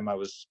the time I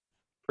was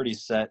pretty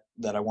set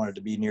that I wanted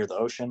to be near the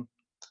ocean.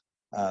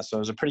 So it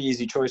was a pretty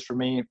easy choice for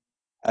me.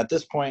 At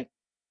this point,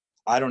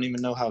 I don't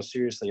even know how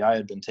seriously I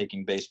had been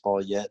taking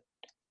baseball yet.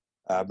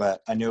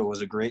 But I knew it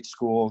was a great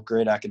school,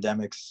 great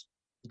academics,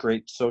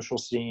 great social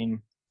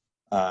scene,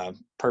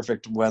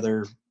 perfect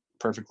weather,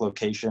 perfect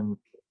location,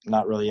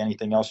 not really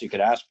anything else you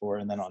could ask for.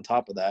 And then on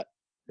top of that,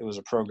 it was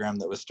a program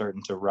that was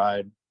starting to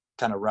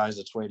rise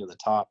its way to the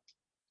top,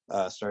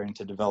 starting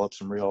to develop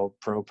some real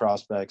pro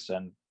prospects,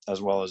 and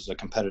as well as a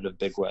competitive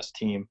Big West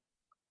team.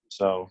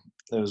 So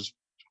it was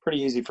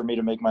pretty easy for me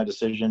to make my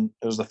decision.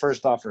 It was the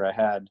first offer I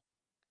had,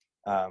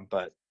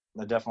 but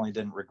I definitely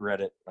didn't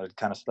regret it. I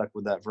kind of stuck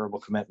with that verbal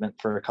commitment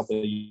for a couple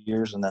of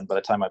years, and then by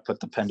the time I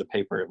put the pen to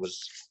paper, it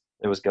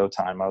was go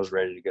time. I was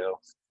ready to go.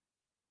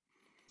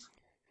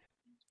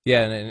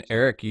 Yeah, and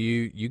Eric,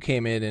 you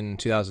came in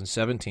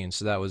 2017,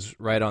 so that was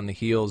right on the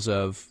heels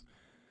of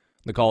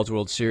the College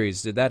World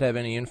Series. Did that have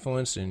any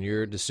influence in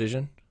your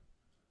decision?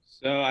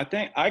 So I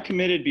think I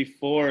committed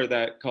before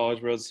that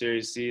College World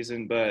Series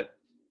season, but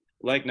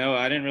like Noah,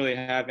 I didn't really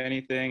have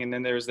anything. And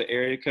then there was the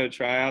area code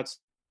tryouts,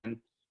 and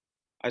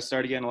I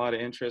started getting a lot of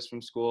interest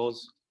from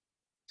schools.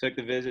 Took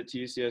the visit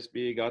to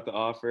UCSB, got the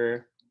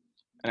offer.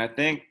 And I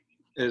think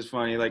it was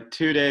funny, like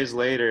 2 days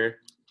later,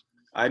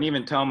 I didn't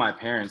even tell my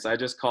parents. I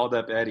just called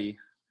up Eddie,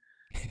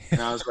 and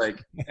I was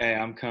like, hey,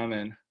 I'm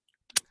coming.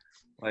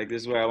 Like,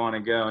 this is where I want to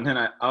go. And then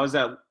I was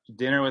at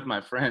dinner with my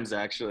friends,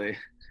 actually,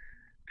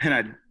 and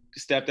I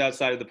stepped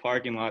outside of the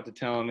parking lot to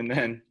tell them. And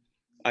then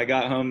I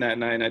got home that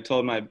night, and I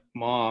told my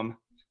mom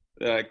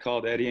that I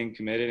called Eddie and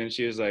committed, and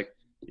she was like,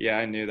 yeah,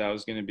 I knew that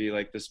was going to be,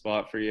 like, the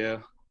spot for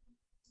you.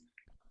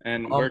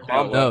 And worked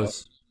out Mom well.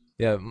 knows.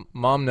 Yeah,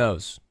 Mom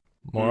knows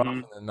more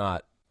often than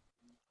not.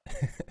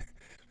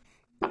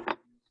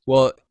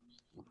 Well,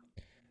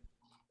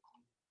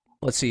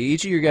 let's see.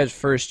 Each of your guys'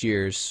 first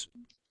years,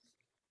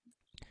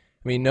 I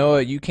mean,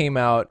 Noah, you came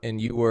out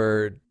and you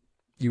were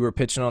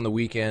pitching on the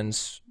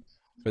weekends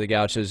for the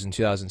Gauchos in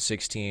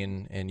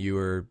 2016, and you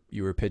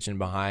were pitching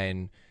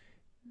behind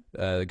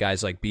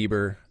guys like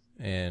Bieber,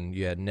 and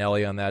you had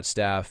Nelly on that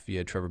staff. You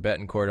had Trevor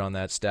Betancourt on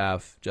that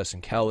staff,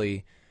 Justin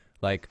Kelly,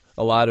 like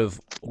a lot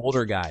of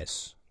older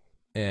guys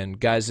and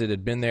guys that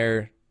had been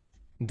there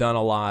done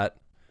a lot.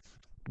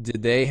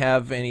 Did they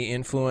have any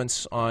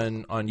influence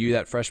on you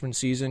that freshman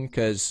season?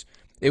 Because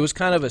it was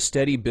kind of a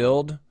steady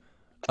build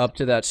up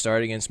to that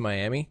start against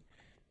Miami.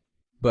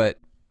 But,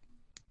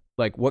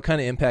 like, what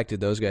kind of impact did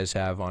those guys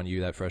have on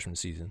you that freshman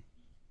season?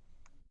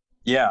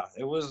 Yeah,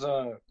 it was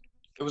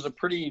a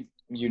pretty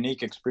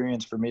unique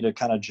experience for me to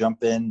kind of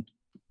jump in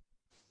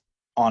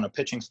on a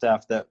pitching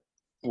staff that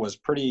was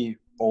pretty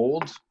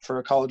old for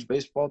a college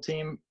baseball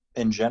team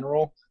in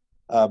general.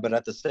 But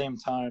at the same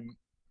time,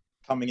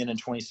 coming in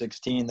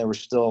 2016, there were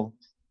still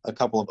a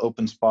couple of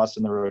open spots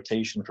in the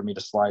rotation for me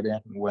to slide in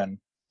when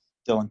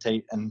Dylan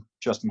Tate and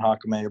Justin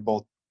Hakame are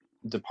both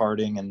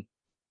departing. And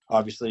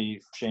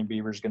obviously Shane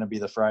Bieber is going to be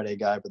the Friday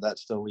guy, but that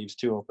still leaves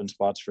 2 open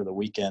spots for the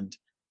weekend.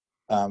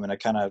 And I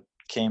kind of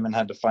came and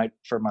had to fight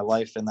for my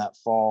life in that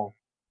fall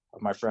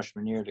of my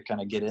freshman year to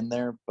kind of get in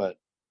there. But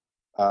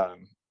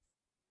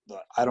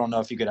I don't know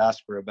if you could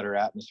ask for a better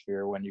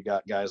atmosphere when you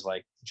got guys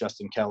like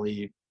Justin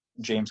Kelly,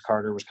 James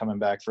Carter was coming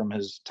back from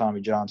his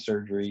Tommy John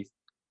surgery,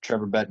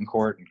 Trevor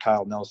Betancourt and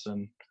Kyle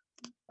Nelson,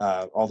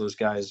 all those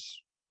guys,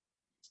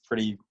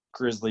 pretty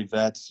grizzly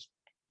vets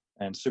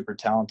and super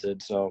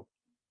talented. So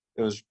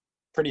it was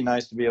pretty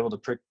nice to be able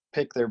to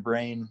pick their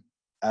brain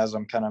as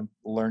I'm kind of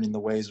learning the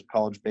ways of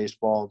college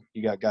baseball.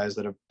 You got guys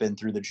that have been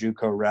through the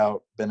JUCO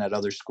route, been at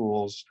other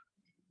schools,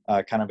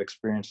 kind of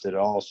experienced it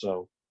all.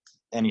 So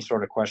any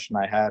sort of question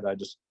I had, I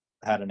just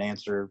had an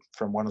answer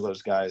from one of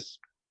those guys.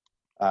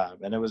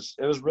 And it was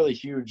really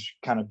huge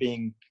kind of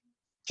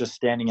just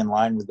standing in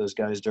line with those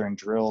guys during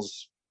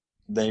drills.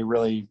 They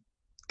really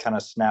kind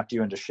of snapped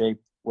you into shape,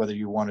 whether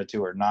you wanted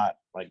to or not.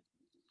 Like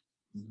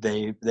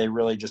they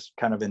really just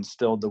kind of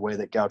instilled the way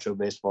that Gaucho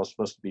baseball is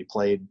supposed to be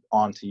played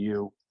onto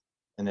you.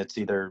 And it's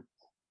either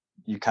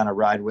you kind of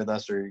ride with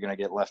us or you're going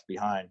to get left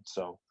behind.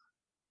 So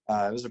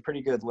it was a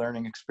pretty good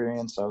learning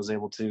experience. I was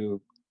able to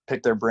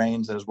pick their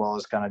brains as well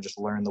as kind of just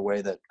learn the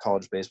way that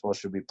college baseball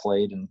should be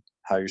played and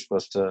how you're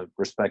supposed to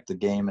respect the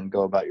game and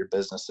go about your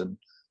business. And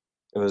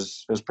it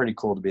was pretty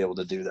cool to be able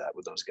to do that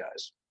with those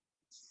guys.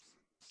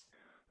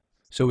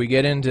 So we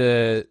get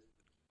into,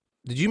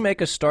 did you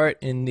make a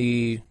start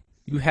you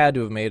had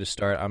to have made a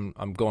start.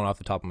 I'm going off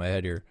the top of my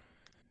head here.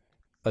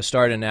 A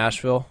start in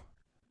Nashville?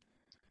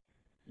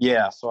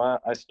 Yeah. So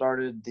I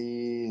started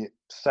the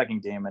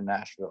second game in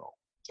Nashville.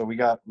 So we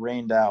got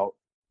rained out.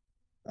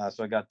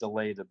 So I got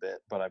delayed a bit,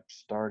 but I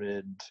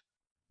started,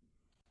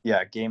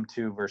 game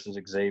 2 versus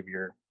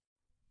Xavier,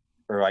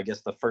 or I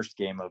guess the first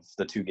game of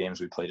the 2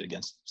 games we played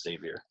against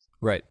Xavier.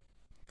 Right.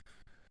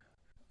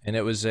 And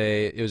it was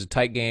a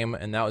tight game,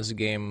 and that was a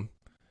game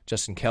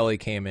Justin Kelly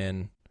came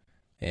in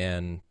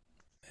and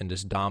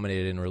just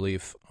dominated in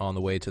relief on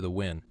the way to the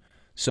win.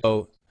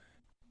 So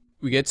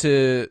we get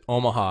to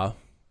Omaha.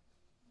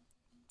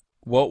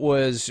 What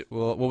was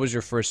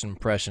your first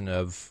impression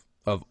of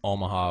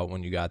Omaha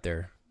when you got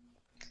there?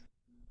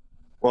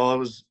 Well, it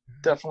was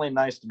definitely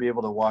nice to be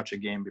able to watch a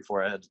game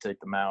before I had to take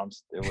the mound.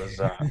 It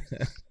was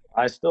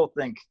I still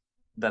think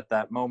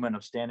that moment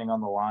of standing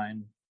on the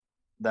line,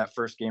 that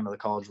first game of the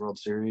College World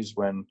Series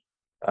when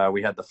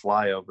we had the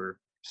flyover,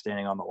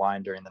 standing on the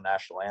line during the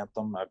national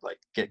anthem, I'd like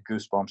get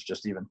goosebumps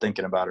just even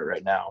thinking about it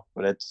right now.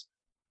 But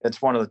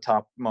it's one of the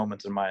top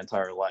moments in my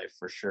entire life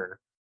for sure.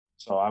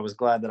 So I was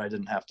glad that I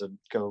didn't have to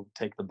go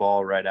take the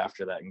ball right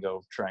after that and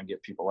go try and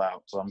get people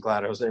out. So I'm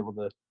glad I was able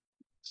to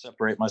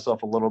separate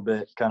myself a little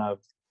bit, kind of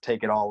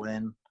take it all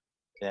in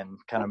and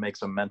kind of make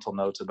some mental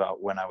notes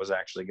about when I was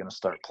actually going to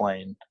start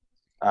playing.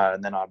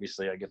 And then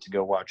obviously I get to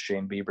go watch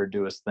Shane Bieber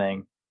do his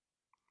thing.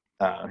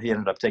 He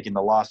ended up taking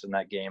the loss in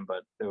that game,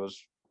 but it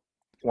was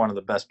one of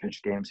the best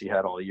pitch games he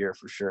had all year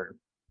for sure.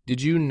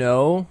 Did you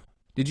know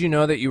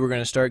that you were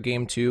going to start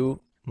game 2?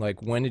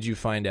 Like, when did you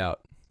find out?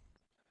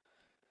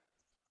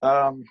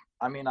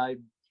 I mean, I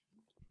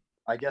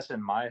guess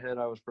in my head,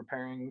 I was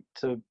preparing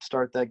to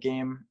start that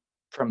game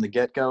from the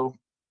get-go.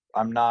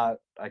 I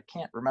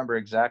can't remember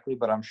exactly,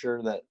 but I'm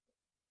sure that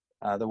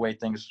the way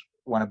things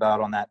went about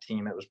on that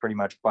team, it was pretty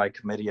much by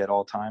committee at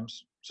all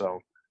times. So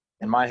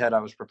in my head, I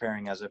was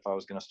preparing as if I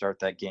was going to start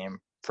that game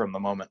from the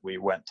moment we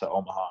went to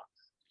Omaha.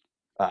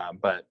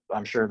 But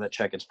I'm sure that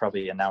Checkett's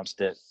probably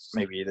announced it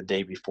maybe the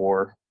day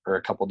before or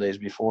a couple days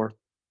before.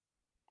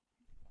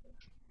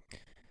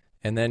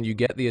 And then you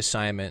get the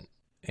assignment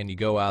and you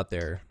go out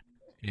there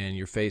and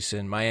you're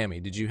facing Miami.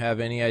 Did you have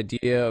any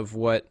idea of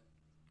what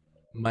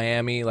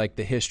Miami, like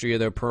the history of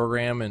their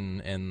program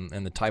and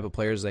the type of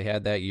players they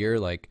had that year?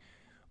 Like,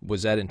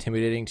 was that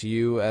intimidating to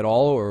you at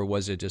all, or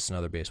was it just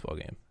another baseball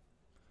game?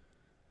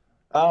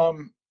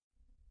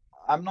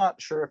 I'm not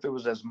sure if it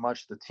was as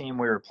much the team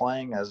we were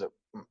playing as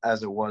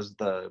it was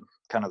the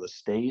kind of the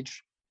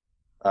stage.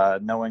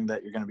 Knowing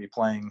that you're going to be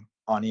playing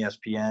on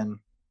ESPN,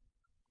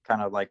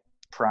 kind of like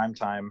prime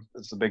time,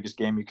 it's the biggest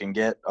game you can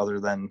get other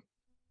than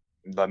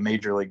the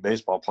Major League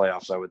Baseball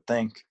playoffs, I would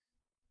think.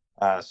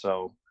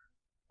 So,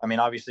 I mean,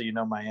 obviously,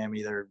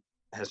 Miami, they're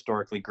a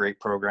historically great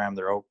program.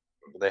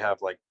 They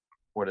have like,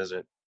 what is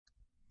it?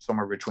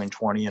 Somewhere between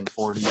 20 and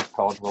 40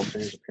 College World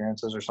Series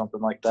appearances or something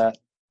like that.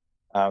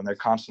 They're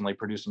constantly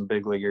producing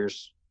big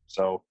leaguers.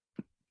 So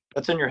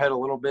that's in your head a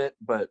little bit.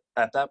 But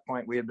at that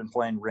point, we had been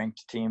playing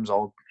ranked teams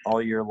all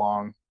year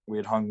long. We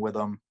had hung with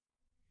them.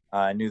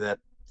 I knew that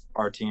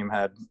our team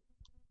had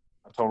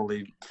a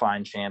totally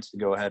fine chance to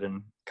go ahead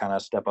and kind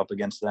of step up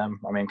against them.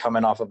 I mean,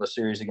 coming off of a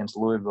series against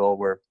Louisville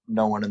where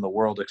no one in the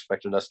world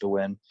expected us to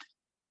win,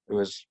 it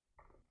was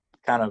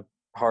kind of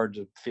hard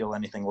to feel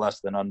anything less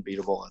than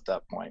unbeatable at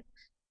that point.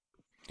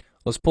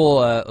 Let's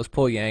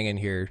pull Yang in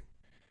here.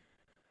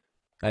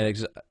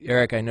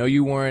 Eric, I know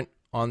you weren't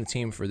on the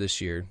team for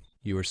this year.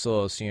 You were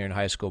still a senior in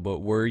high school, but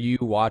were you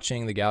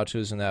watching the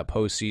Gauchos in that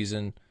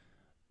postseason,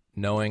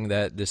 knowing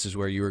that this is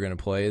where you were going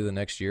to play the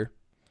next year?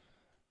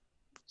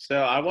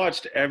 So I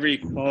watched every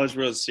College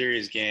World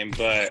Series game,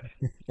 but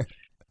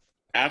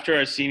after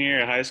our senior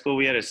year of high school,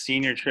 we had a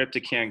senior trip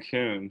to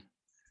Cancun.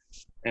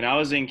 And I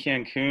was in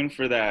Cancun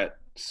for that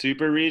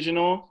super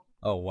regional.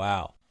 Oh,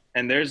 wow.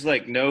 And there's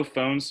like no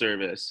phone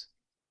service.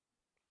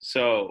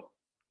 So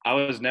I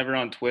was never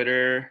on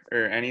Twitter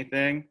or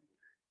anything.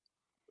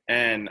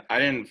 And I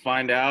didn't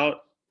find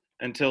out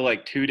until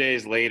like 2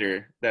 days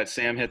later that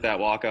Sam hit that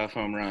walk-off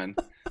home run.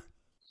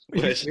 Are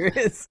you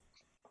serious?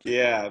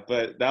 Yeah,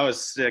 but that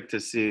was sick to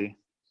see.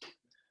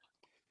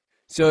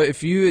 So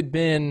if you had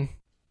been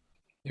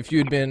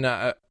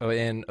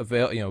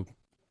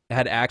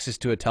had access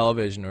to a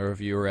television, or if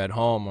you were at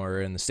home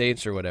or in the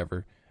States or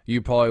whatever,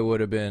 you probably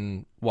would have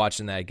been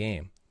watching that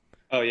game.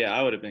 Oh yeah,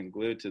 I would have been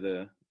glued to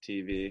the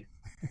TV.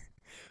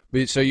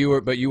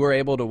 But you were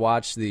able to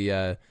watch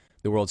the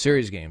World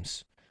Series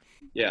games.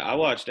 Yeah, I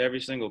watched every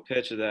single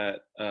pitch of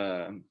that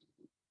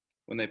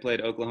when they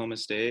played Oklahoma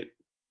State.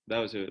 That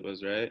was who it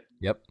was, right?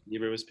 Yep.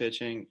 Bieber was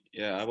pitching.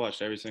 Yeah, I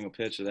watched every single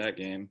pitch of that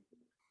game.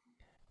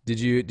 Did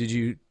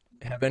you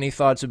have any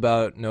thoughts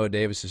about Noah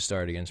Davis's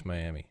start against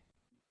Miami?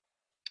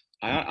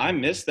 I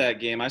missed that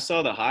game. I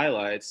saw the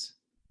highlights.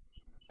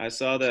 I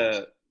saw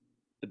the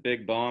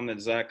big bomb that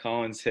Zach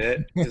Collins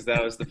hit because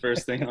that was the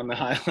first thing on the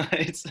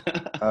highlights.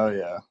 Oh,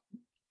 yeah.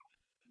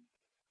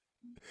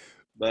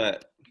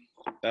 But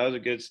that was a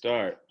good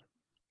start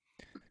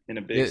in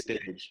a big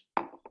stage.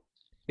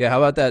 Yeah, how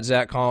about that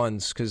Zach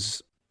Collins?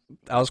 Because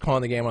I was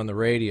calling the game on the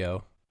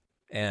radio,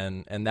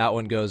 and that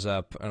one goes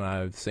up, and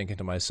I was thinking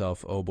to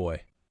myself, oh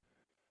boy.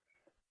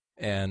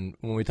 And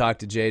when we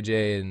talked to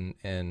JJ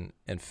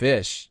and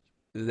Fish,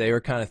 they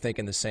were kind of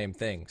thinking the same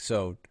thing.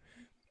 So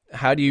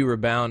how do you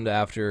rebound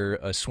after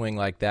a swing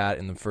like that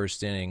in the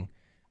first inning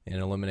in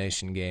an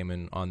elimination game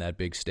and on that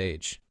big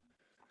stage?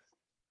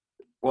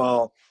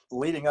 Well,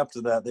 leading up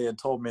to that, they had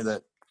told me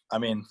that, I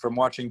mean, from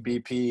watching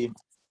BP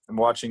and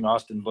watching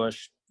Austin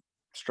Bush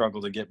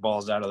struggle to get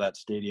balls out of that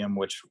stadium,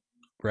 which,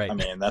 right. I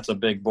mean, that's a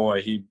big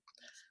boy. He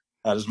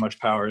had as much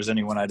power as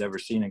anyone I'd ever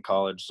seen in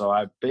college. So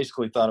I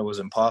basically thought it was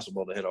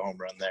impossible to hit a home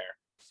run there.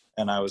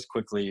 And I was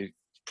quickly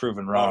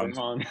proven wrong.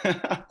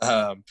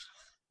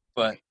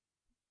 But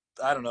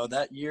I don't know,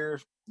 that year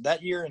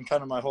and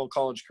kind of my whole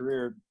college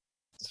career,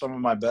 some of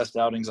my best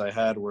outings I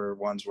had were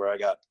ones where I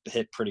got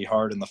hit pretty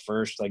hard in the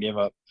first. I gave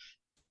up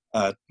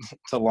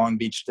to Long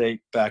Beach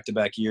State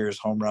back-to-back years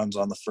home runs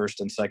on the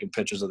first and second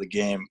pitches of the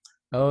game.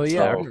 Oh, yeah,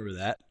 so I remember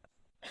that.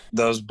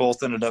 Those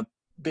both ended up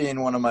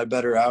being one of my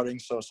better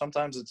outings. So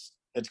sometimes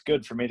it's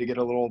good for me to get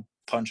a little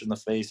punch in the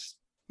face,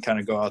 kind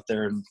of go out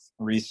there and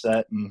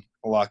reset and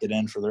lock it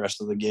in for the rest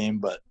of the game.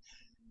 But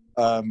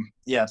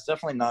yeah, it's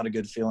definitely not a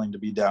good feeling to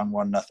be down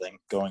 1-0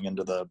 going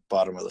into the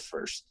bottom of the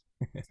first.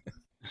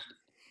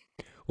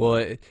 Well,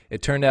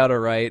 it turned out all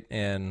right,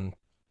 and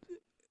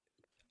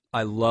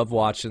I love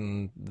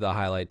watching the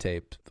highlight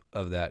tape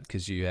of that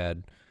because you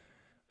had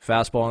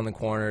fastball in the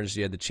corners,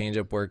 you had the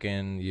changeup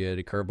working, you had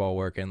a curveball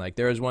working. Like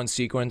there was one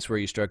sequence where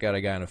you struck out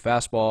a guy on a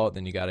fastball,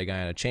 then you got a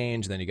guy on a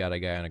change, then you got a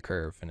guy on a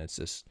curve, and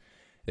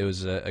it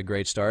was a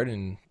great start,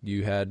 and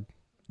you have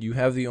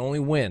the only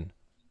win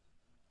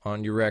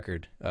on your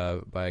record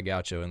by a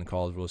Gaucho in the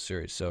College World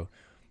Series. So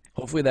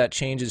hopefully that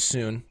changes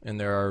soon, and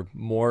there are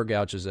more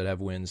Gauchos that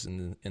have wins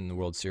in the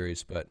World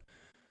Series. But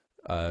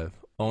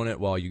own it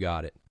while you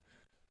got it.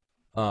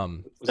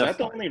 Was that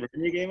the only run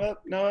you gave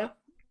up, Noah?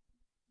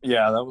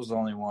 Yeah, that was the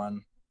only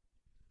one.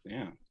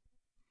 Yeah.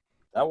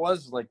 That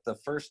was like the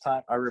first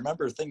time. I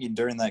remember thinking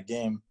during that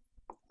game,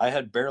 I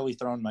had barely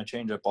thrown my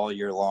changeup all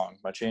year long.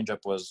 My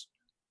changeup was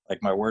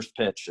like my worst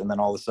pitch, and then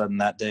all of a sudden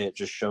that day it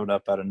just showed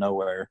up out of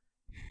nowhere.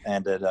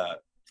 And it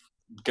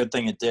good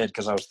thing it did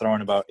because I was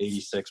throwing about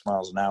 86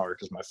 miles an hour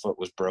because my foot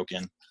was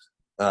broken.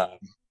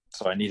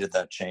 So I needed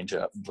that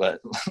changeup.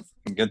 But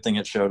good thing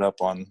it showed up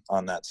on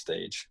that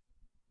stage.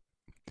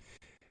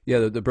 Yeah,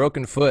 the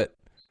broken foot,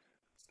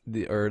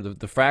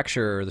 the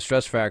fracture or the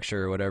stress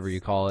fracture or whatever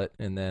you call it,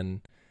 and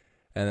then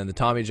the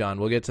Tommy John.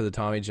 We'll get to the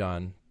Tommy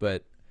John,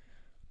 but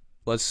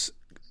let's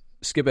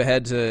skip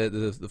ahead to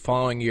the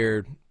following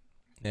year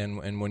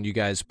and when you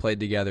guys played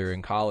together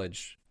in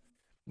college.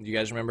 Do you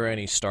guys remember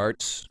any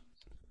starts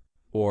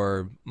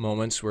or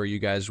moments where you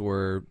guys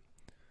were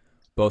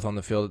both on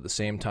the field at the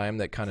same time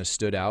that kind of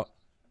stood out?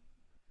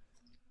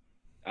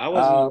 I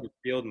wasn't on the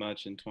field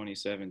much in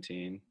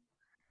 2017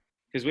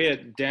 because we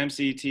had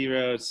Dempsey,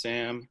 T-Rose,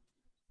 Sam.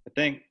 I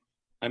think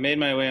I made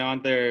my way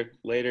on there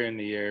later in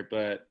the year,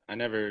 but I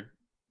never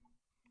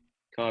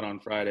caught on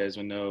Fridays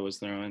when Noah was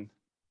throwing.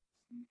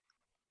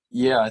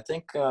 Yeah, I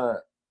think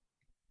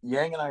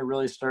Yang and I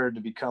really started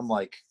to become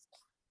like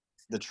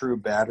the true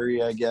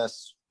battery, I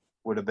guess,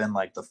 would have been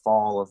like the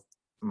fall of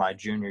my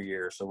junior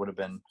year. So it would have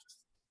been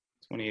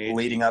 2018.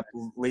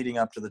 leading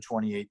up to the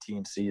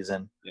 2018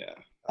 season. Yeah.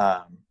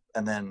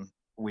 And then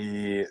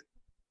we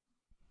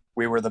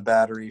were the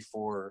battery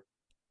for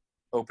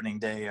opening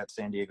day at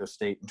San Diego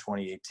State in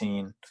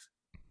 2018,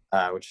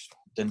 which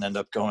didn't end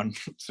up going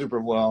super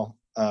well.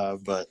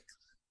 So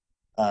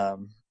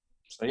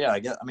yeah,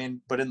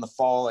 but in the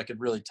fall, I could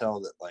really tell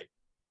that like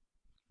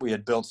we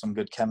had built some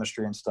good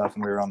chemistry and stuff,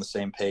 and we were on the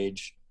same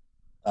page.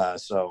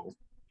 So,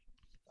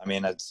 I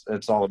mean,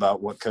 it's all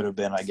about what could have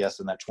been, I guess,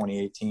 in that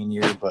 2018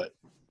 year. But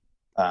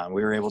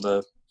we were able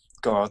to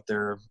go out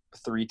there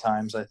 3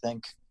 times, I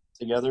think,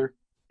 together.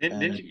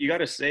 Didn't you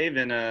got a save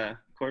in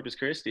Corpus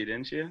Christi,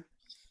 didn't you?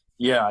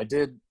 Yeah, I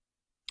did.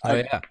 Oh,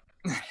 yeah.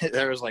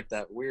 There was like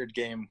that weird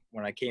game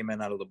when I came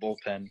in out of the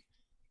bullpen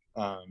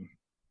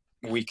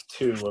week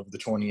 2 of the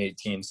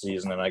 2018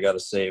 season, and I got a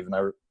save. And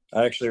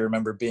I actually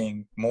remember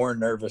being more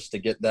nervous to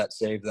get that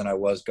save than I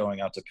was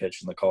going out to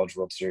pitch in the College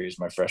World Series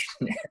my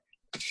freshman year.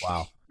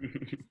 Wow.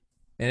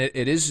 And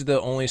it is the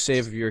only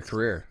save of your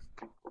career.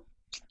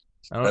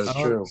 That's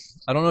true.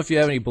 I don't know if you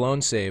have any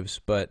blown saves,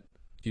 but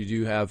you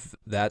do have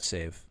that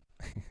save.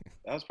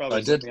 That was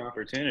probably the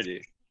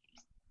opportunity.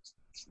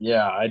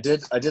 Yeah, I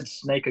did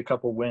snake a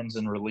couple wins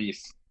in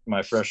relief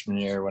my freshman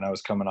year when I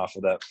was coming off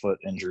of that foot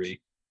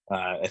injury.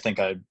 I think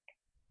I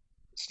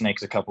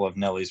snaked a couple of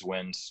Nelly's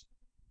wins,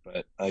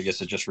 but I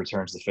guess it just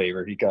returns the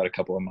favor. He got a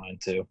couple of mine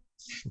too.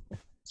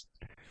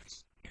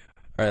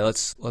 All right,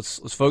 let's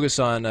focus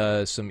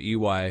on some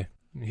EY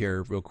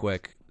here real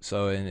quick.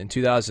 So in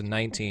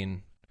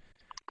 2019,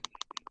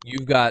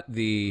 you've got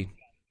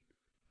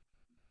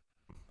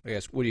I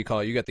guess, what do you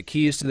call it? You got the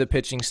keys to the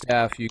pitching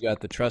staff. You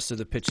got the trust of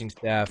the pitching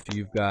staff.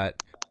 You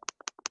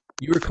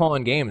were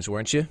calling games,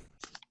 weren't you?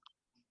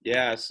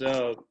 Yeah.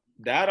 So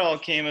that all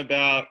came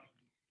about.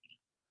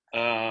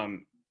 I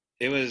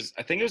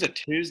think it was a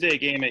Tuesday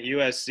game at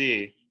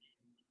USC,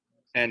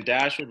 and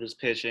Dashwood was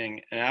pitching.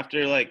 And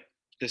after like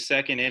the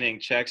second inning,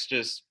 Chex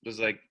just was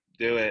like,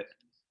 "Do it."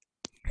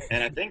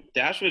 And I think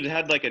Dashwood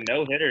had like a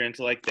no-hitter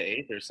into like the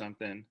 8th or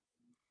something.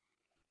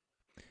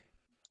 Do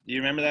you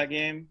remember that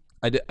game?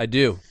 I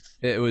do.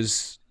 It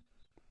was,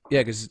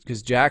 yeah,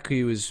 because Jack,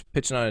 he was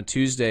pitching on a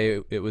Tuesday.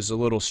 It was a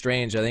little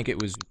strange. I think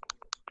it was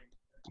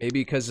maybe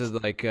because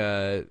of like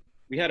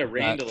we had a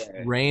rain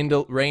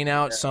delay. Rain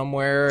out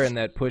somewhere, and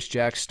that pushed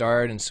Jack's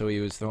start, and so he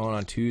was throwing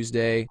on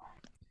Tuesday.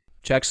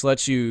 Chex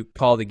lets you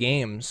call the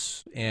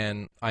games,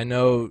 and I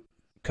know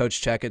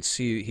Coach Checketts,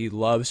 he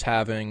loves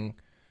having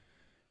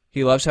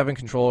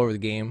control over the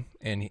game,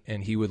 and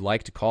he would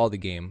like to call the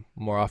game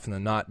more often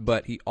than not,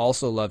 but he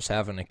also loves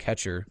having a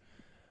catcher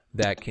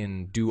that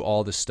can do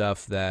all the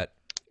stuff that,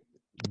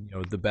 you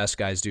know, the best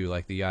guys do,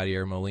 like the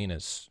Yadier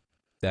Molinas,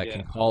 that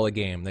can call a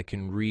game, that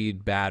can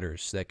read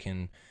batters, that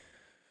can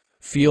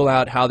feel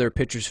out how their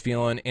pitcher's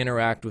feeling,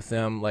 interact with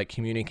them, like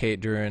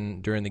communicate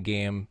during the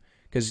game,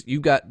 because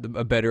you've got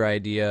a better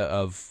idea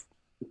of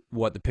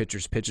what the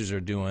pitches are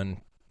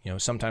doing, you know,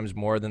 sometimes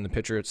more than the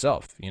pitcher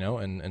itself, you know,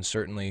 and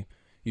certainly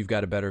you've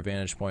got a better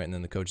vantage point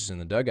than the coaches in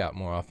the dugout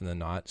more often than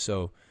not.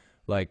 So,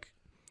 like,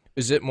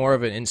 is it more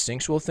of an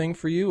instinctual thing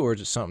for you, or is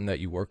it something that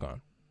you work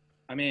on?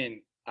 I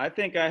mean, I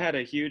think I had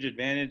a huge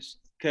advantage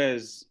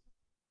because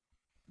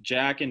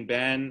Jack and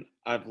Ben,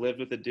 I've lived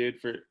with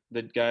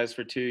the guys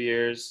for 2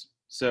 years.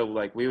 So,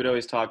 like, we would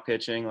always talk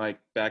pitching, like,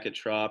 back at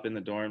Trop in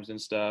the dorms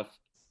and stuff.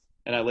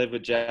 And I lived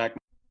with Jack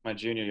my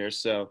junior year.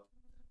 So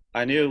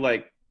I knew,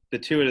 like, the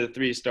 2 of the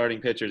 3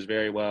 starting pitchers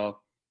very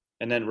well.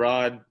 And then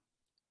Rod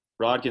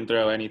can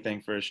throw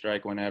anything for a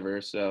strike whenever.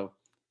 So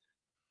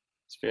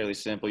it's fairly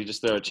simple. You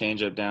just throw a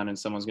changeup down and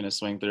someone's going to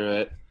swing through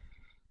it.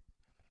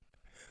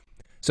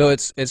 So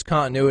it's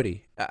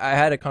continuity. I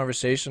had a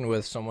conversation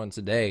with someone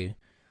today.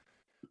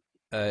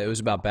 It was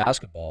about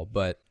basketball,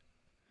 but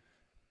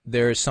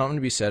there is something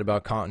to be said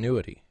about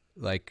continuity.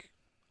 Like,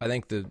 I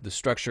think the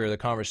structure of the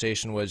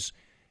conversation was,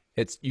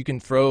 you can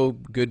throw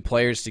good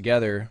players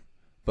together,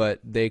 but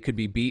they could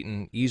be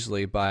beaten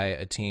easily by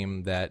a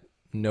team that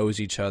knows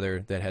each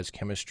other, that has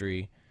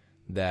chemistry,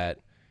 that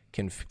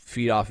can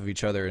feed off of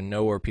each other and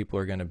know where people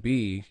are going to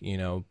be, you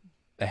know,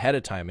 ahead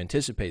of time,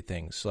 anticipate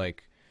things.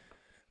 Like,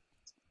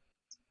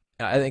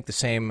 I think the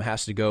same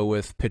has to go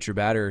with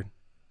pitcher-batter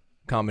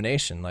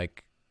combination.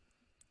 Like,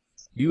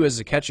 you as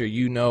a catcher,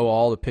 you know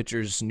all the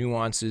pitcher's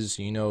nuances,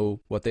 you know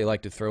what they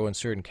like to throw in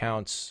certain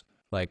counts,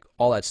 like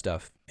all that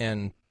stuff.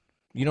 And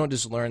you don't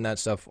just learn that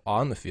stuff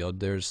on the field.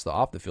 There's the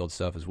off-the-field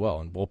stuff as well,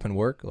 and bullpen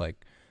work.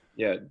 Like,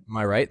 yeah, am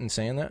I right in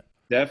saying that?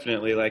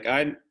 Definitely. Like,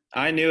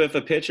 I knew if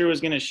a pitcher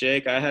was going to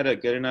shake, I had a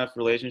good enough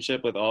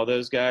relationship with all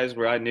those guys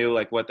where I knew,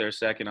 like, what their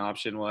second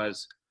option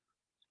was.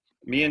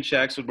 Me and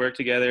Chex would work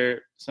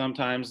together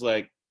sometimes.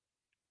 Like,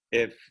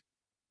 if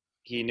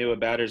he knew a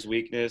batter's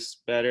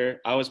weakness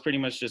better. I was pretty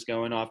much just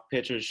going off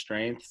pitchers'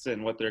 strengths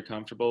and what they're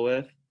comfortable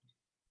with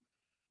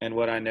and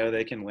what I know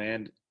they can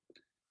land.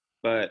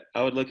 But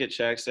I would look at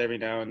checks every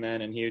now and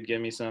then, and he would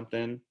give me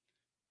something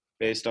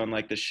based on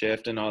like the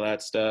shift and all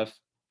that stuff.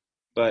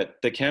 But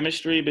the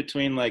chemistry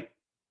between like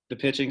the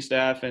pitching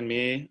staff and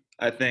me,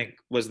 I think,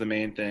 was the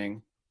main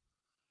thing.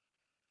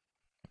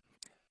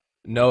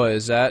 Noah,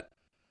 is that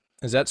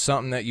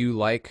something that you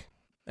like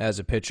as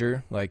a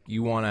pitcher? Like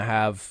you want to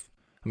have?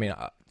 I mean,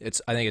 I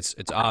think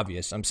it's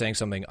obvious. I'm saying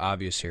something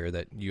obvious here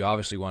that you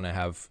obviously want to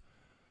have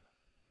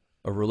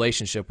a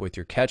relationship with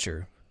your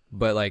catcher,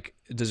 but like,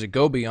 does it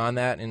go beyond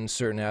that in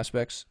certain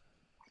aspects?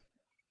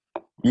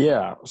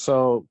 Yeah.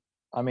 So,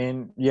 I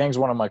mean, Yang's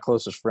one of my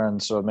closest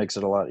friends, so it makes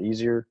it a lot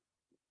easier.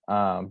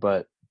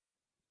 But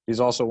he's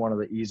also one of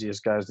the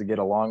easiest guys to get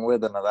along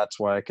with, and that's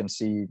why I can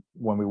see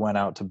when we went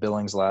out to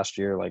Billings last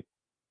year, like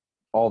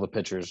all the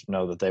pitchers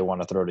know that they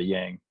want to throw to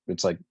Yang.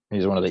 It's like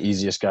he's one of the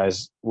easiest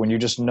guys when you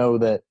just know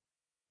that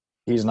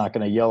he's not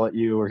going to yell at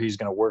you or he's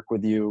going to work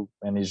with you,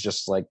 and he's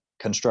just like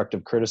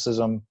constructive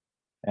criticism,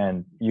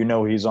 and you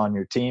know he's on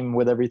your team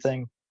with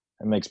everything.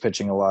 It makes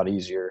pitching a lot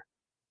easier.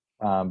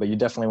 But you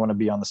definitely want to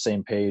be on the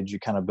same page. You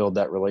kind of build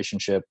that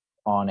relationship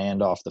on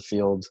and off the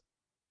field,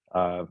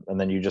 and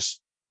then you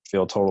just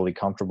feel totally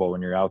comfortable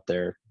when you're out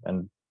there.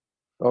 And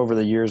over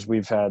the years,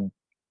 we've had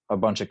a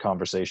bunch of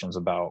conversations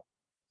about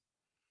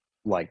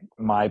like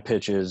my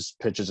pitches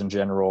in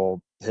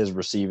general, his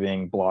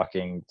receiving,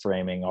 blocking,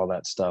 framing, all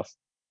that stuff.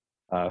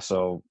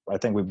 So I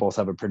think we both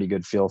have a pretty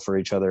good feel for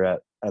each other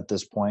at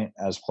this point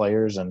as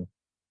players, and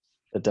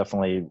it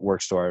definitely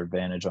works to our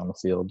advantage on the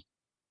field.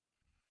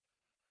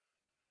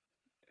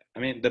 I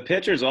mean, the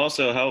pitchers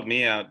also help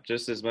me out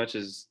just as much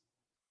as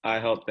I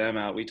help them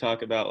out. We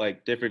talk about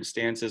like different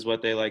stances,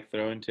 what they like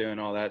throwing to,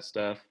 and all that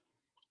stuff.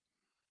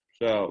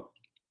 So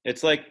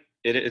it's like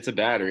it's a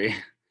battery.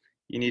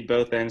 You need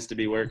both ends to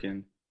be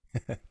working.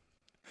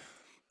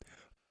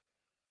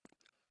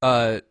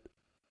 I'm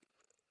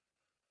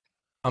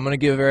gonna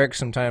give Eric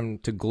some time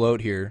to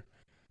gloat here.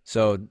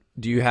 So,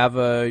 do you have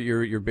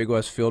your Big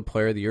West Field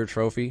Player of the Year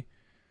trophy?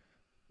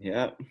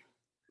 Yeah.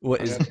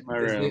 What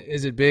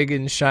is it big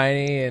and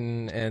shiny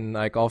and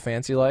like all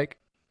fancy like?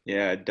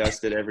 Yeah, I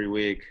dust it every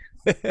week.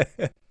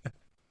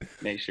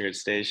 Make sure it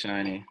stays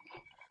shiny.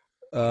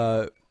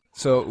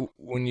 So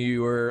when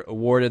you were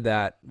awarded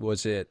that,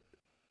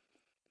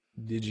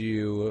 did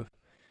you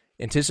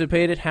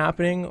anticipate it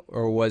happening,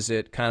 or was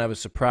it kind of a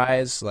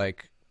surprise?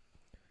 Like,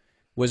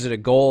 was it a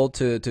goal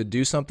to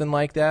do something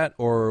like that,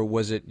 or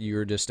was it you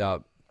were just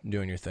out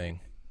doing your thing?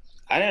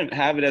 I didn't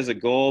have it as a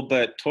goal,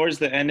 but towards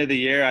the end of the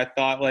year, I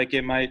thought like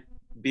it might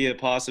be a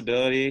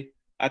possibility.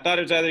 I thought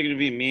it was either going to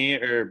be me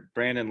or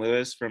Brandon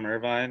Lewis from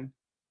Irvine,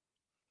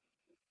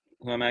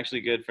 who I'm actually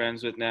good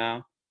friends with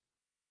now.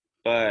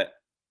 But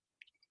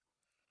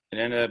it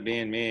ended up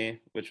being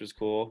me, which was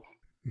cool.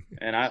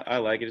 And I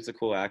like it. It's a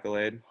cool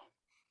accolade.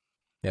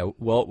 Yeah,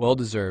 well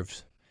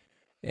deserved.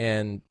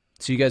 And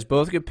so you guys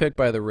both get picked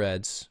by the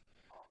Reds.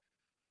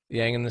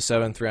 Yang in the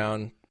 7th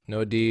round,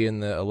 Noah D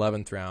in the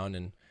 11th round.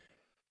 And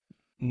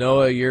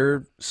Noah,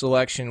 your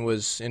selection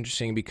was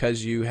interesting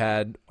because you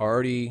had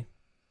already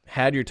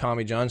had your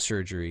Tommy John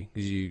surgery,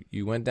 because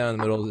you went down in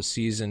the middle of the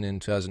season in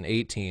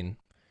 2018.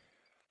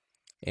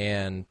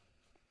 And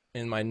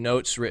in my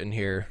notes written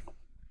here,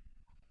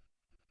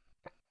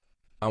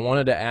 I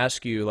wanted to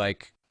ask you,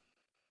 like,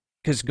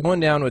 because going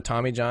down with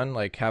Tommy John,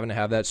 like having to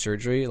have that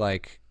surgery,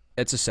 like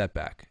it's a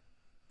setback,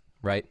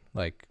 right?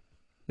 Like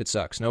it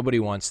sucks. Nobody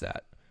wants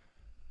that.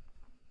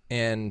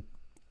 And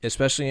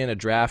especially in a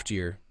draft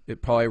year,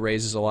 it probably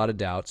raises a lot of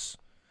doubts.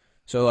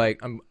 So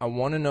like I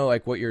want to know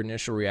like what your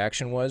initial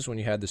reaction was when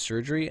you had the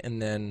surgery,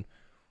 and then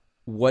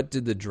what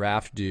did the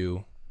draft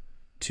do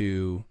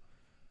to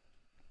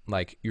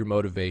like your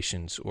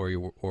motivations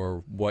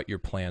or what your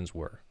plans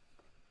were?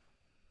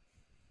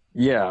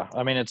 Yeah,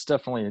 I mean, it's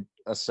definitely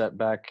a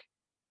setback.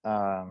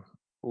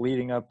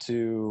 Leading up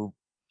to,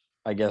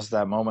 I guess,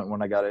 that moment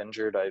when I got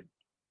injured, I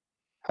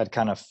had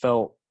kind of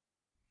felt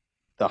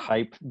the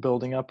hype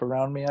building up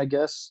around me, I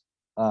guess.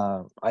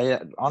 I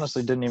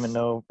honestly didn't even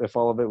know if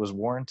all of it was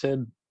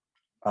warranted.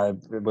 I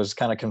was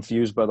kind of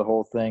confused by the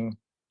whole thing.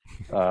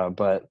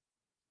 But,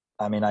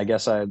 I mean, I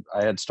guess I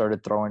had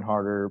started throwing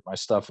harder. My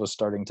stuff was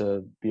starting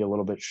to be a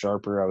little bit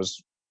sharper. I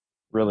was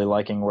really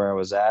liking where I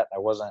was at. I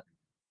wasn't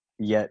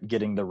yet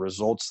getting the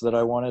results that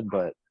I wanted,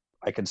 but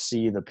I could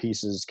see the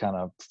pieces kind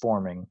of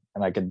forming,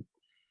 and I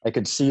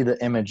could see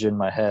the image in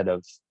my head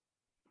of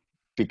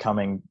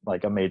becoming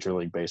like a Major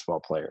League Baseball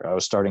player. I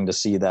was starting to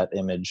see that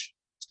image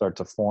start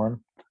to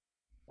form.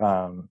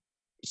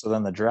 So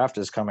then the draft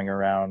is coming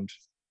around,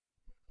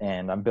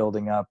 and I'm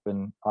building up,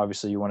 and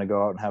obviously you want to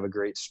go out and have a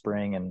great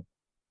spring, and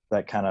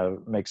that kind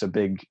of makes a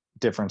big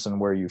difference in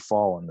where you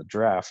fall in the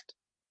draft.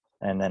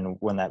 And then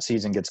when that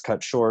season gets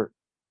cut short,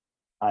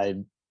 I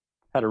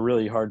had a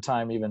really hard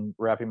time even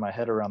wrapping my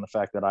head around the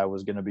fact that I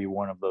was going to be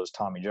one of those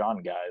Tommy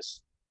John guys.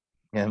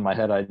 In my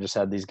head, I just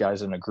had these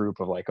guys in a group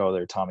of like, oh,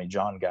 they're Tommy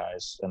John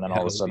guys. And then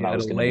all of a sudden I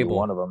was going to be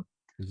one of them.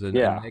 It's a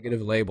Yeah.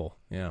 negative label.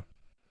 Yeah.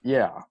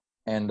 Yeah.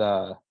 And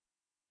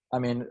I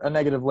mean, a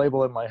negative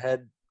label in my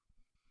head,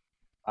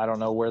 I don't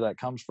know where that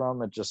comes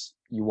from. It just,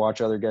 you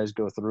watch other guys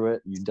go through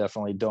it. You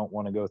definitely don't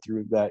want to go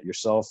through that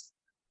yourself.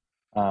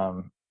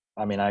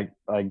 I mean, I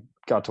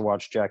got to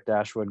watch Jack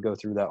Dashwood go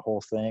through that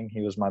whole thing.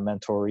 He was my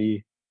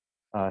mentoree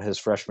his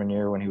freshman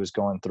year when he was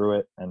going through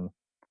it, and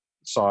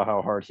saw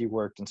how hard he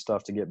worked and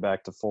stuff to get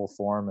back to full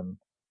form and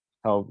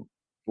how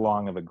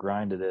long of a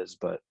grind it is.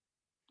 But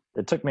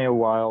it took me a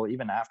while,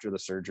 even after the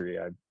surgery.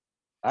 I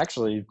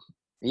actually,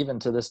 even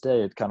to this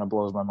day, it kind of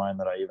blows my mind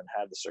that I even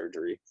had the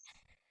surgery.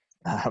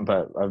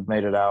 But I've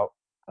made it out.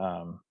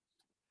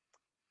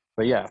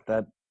 But yeah,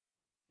 that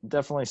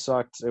definitely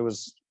sucked. It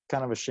was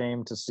kind of a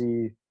shame to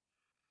see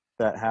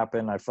that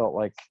happen. I felt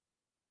like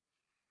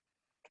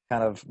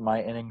kind of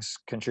my innings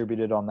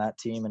contributed on that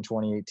team in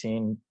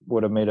 2018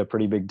 would have made a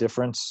pretty big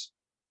difference,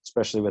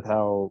 especially with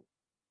how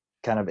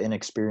kind of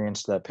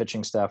inexperienced that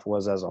pitching staff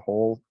was as a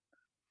whole.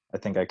 I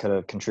think I could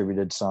have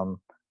contributed some,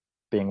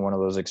 being one of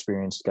those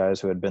experienced guys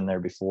who had been there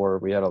before.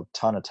 We had a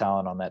ton of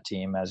talent on that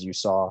team, as you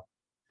saw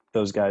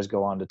those guys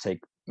go on to take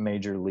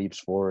major leaps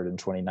forward in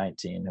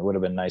 2019. It would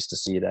have been nice to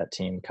see that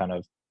team kind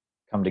of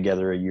come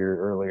together a year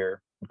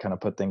earlier and kind of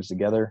put things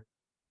together.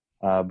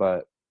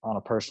 But on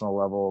a personal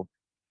level,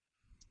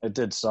 it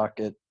did suck.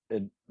 It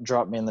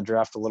dropped me in the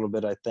draft a little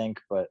bit, I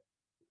think, but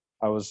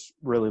I was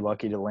really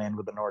lucky to land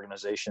with an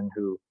organization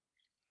who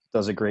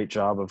does a great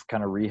job of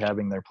kind of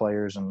rehabbing their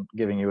players and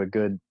giving you a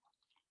good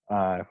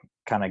kind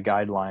of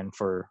guideline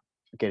for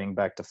getting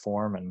back to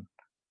form. And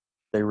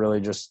they really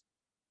just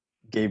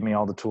gave me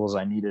all the tools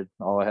I needed.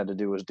 All I had to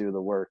do was do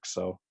the work.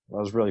 So I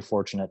was really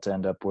fortunate to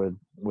end up with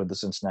the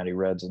Cincinnati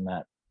Reds in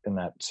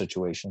that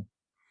situation.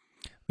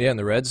 Yeah, and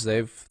the Reds,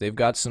 they've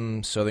got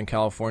some Southern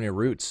California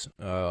roots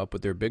up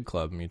with their big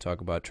club. I mean, you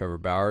talk about Trevor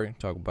Bauer, you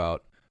talk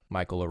about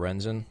Michael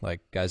Lorenzen, like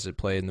guys that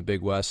play in the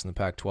Big West and the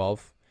Pac-12.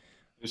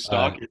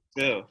 Stalker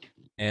too.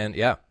 And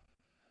yeah.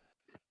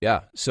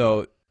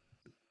 So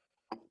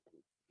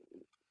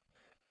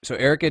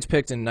Eric gets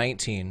picked in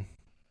 19,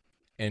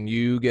 and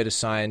you get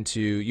assigned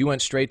to. You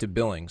went straight to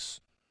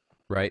Billings,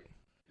 right?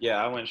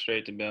 Yeah, I went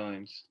straight to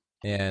Billings.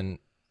 And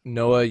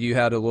Noah, you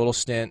had a little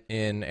stint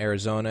in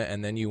Arizona,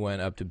 and then you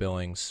went up to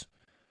Billings.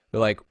 But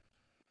like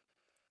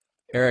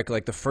Eric,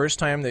 like the first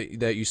time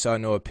that you saw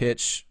Noah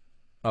pitch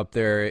up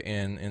there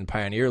in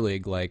Pioneer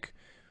League, like,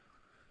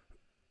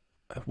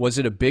 was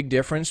it a big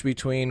difference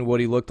between what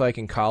he looked like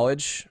in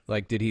college?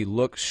 Like, did he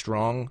look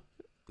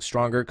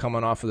stronger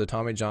coming off of the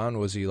Tommy John?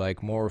 Was he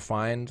like more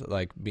refined,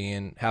 like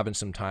having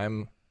some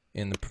time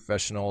in the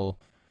professional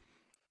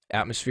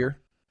atmosphere?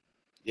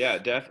 Yeah,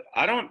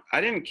 I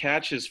didn't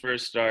catch his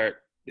first start.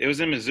 It was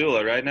in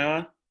Missoula, right,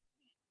 Noah?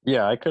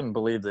 Yeah, I couldn't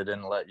believe they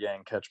didn't let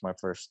Yang catch my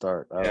first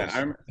start. I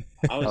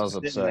was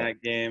sitting in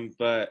that game,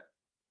 but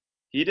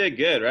he did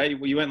good, right?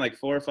 You went like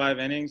 4 or 5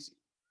 innings.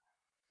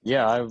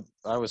 Yeah,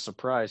 I was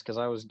surprised because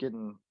I was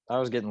getting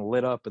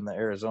lit up in the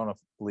Arizona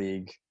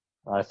league.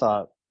 I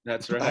thought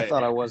That's right. I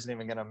thought I wasn't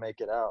even gonna make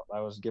it out.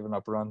 I was giving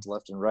up runs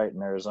left and right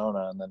in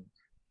Arizona, and then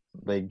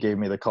they gave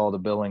me the call to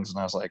Billings, and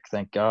I was like,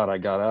 thank God I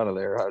got out of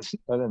there. I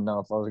didn't know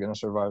if I was gonna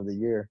survive the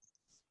year.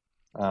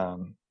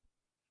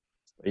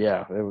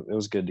 Yeah, it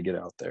was good to get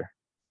out there.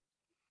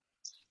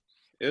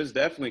 It was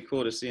definitely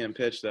cool to see him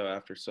pitch though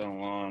after so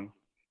long,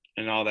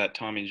 and all that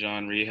Tommy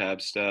John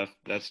rehab stuff.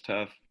 That's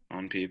tough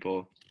on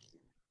people.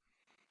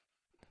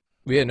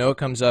 Yeah, Noah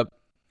comes up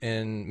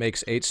and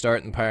makes 8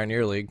 start in the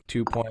Pioneer League,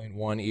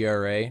 2.1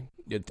 ERA,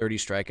 did 30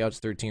 strikeouts,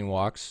 13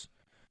 walks.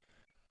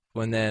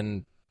 And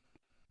then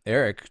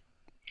Eric,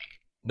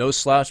 no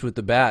slouch with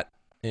the bat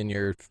in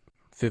your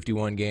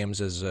 51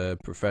 games as a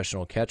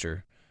professional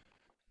catcher.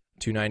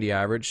 290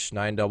 average,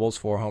 9 doubles,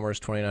 4 homers,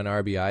 29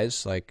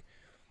 RBIs. Like,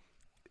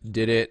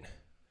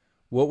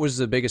 what was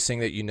the biggest thing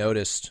that you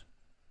noticed?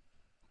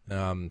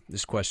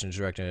 This question is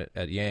directed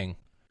at Yang.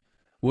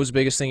 What was the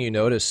biggest thing you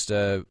noticed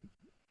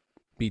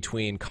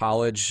between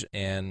college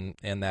and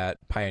that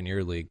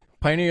Pioneer League?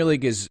 Pioneer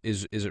League is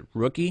it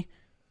rookie?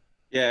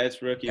 Yeah,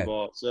 it's rookie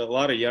ball. So a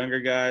lot of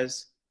younger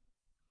guys.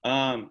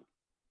 The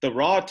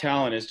raw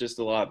talent is just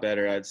a lot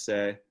better, I'd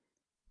say.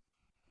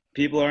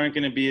 People aren't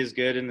going to be as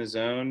good in the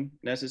zone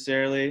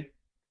necessarily,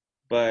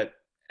 but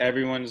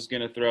everyone's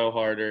going to throw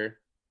harder.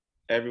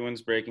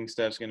 Everyone's breaking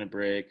stuff's going to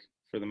break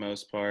for the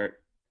most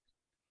part.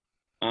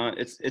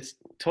 It's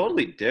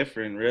totally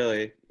different,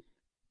 really.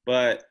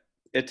 But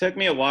it took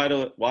me a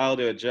while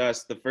to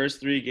adjust. The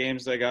first 3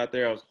 games I got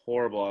there, I was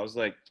horrible. I was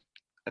like,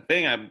 I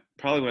think I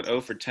probably went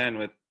 0 for 10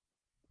 with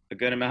a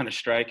good amount of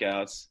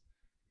strikeouts.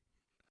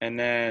 And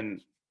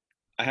then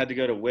I had to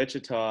go to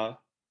Wichita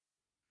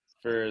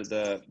for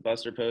the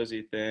Buster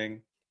Posey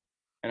thing.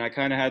 And I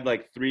kind of had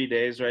like 3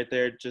 days right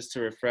there just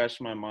to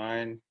refresh my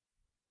mind.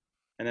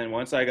 And then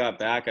once I got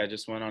back, I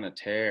just went on a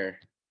tear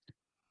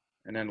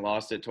and then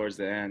lost it towards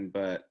the end.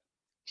 But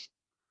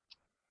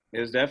it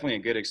was definitely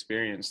a good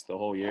experience the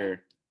whole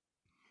year.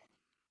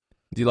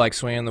 Do you like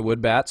swinging the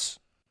wood bats?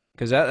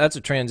 Because that's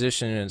a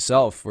transition in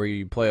itself where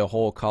you play a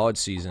whole college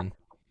season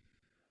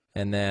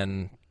and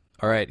then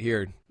all right,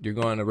 here, you're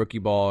going to rookie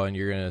ball and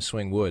you're going to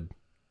swing wood.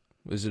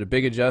 Was it a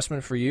big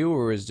adjustment for you,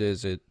 or is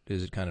it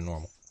kind of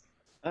normal?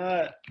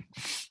 Uh,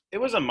 it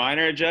was a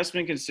minor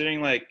adjustment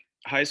considering like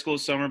high school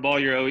summer ball,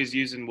 you're always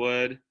using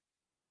wood.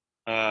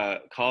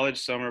 College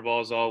summer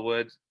ball is all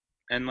wood,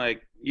 and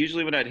like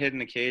usually when I'd hit in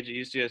the cage at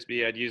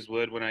UCSB, I'd use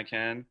wood when I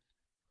can.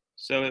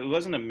 So it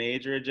wasn't a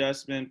major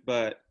adjustment,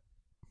 but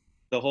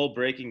the whole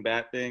breaking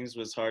bat things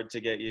was hard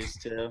to get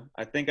used to.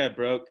 I think I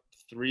broke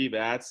 3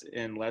 bats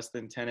in less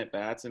than 10 at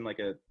bats in like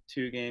a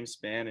 2-game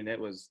span, and it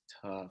was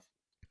tough.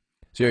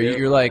 So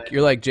you're like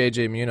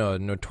JJ Muno, a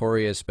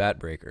notorious bat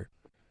breaker.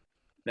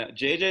 Now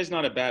JJ's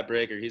not a bat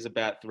breaker; he's a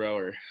bat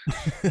thrower.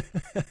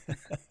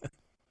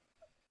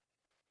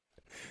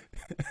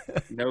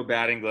 No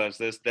batting gloves.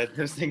 Those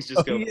things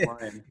just go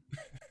flying.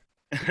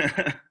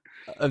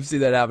 I've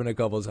seen that happen a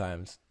couple of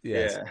times.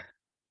 Yes.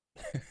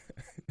 Yeah.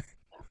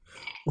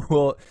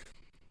 Well,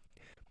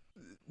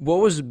 what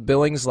was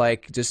Billings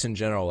like just in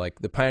general? Like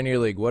the Pioneer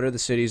League, what are the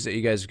cities that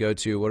you guys go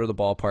to? What are the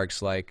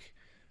ballparks like?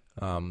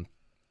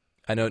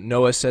 I know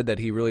Noah said that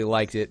he really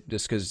liked it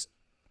just because,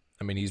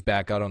 I mean, he's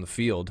back out on the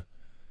field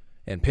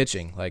and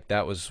pitching. Like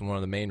that was one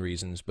of the main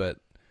reasons. But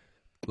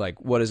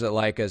like, what is it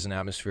like as an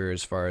atmosphere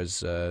as far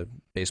as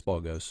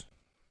baseball goes?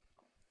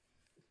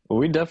 Well,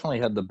 we definitely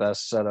had the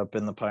best setup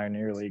in the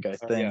Pioneer League, I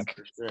think. Yeah,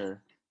 for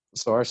sure.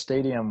 So our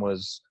stadium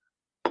was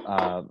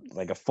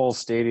like a full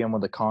stadium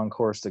with a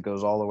concourse that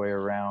goes all the way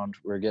around.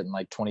 We're getting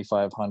like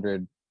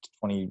 2,500,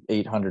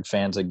 2,800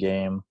 fans a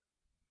game.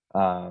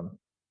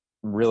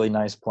 Really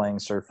nice playing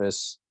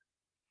surface.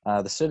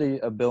 The city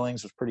of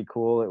Billings was pretty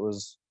cool. It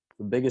was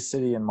the biggest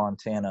city in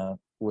Montana,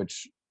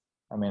 which,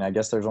 I mean, I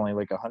guess there's only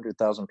like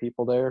 100,000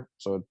 people there.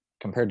 So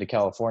compared to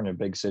California,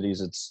 big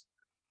cities,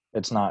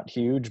 it's not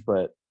huge,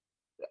 but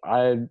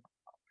I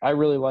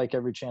really like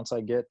every chance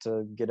I get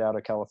to get out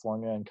of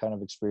California and kind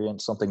of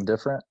experience something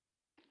different.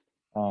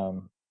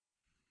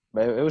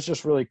 But it was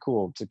just really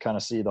cool to kind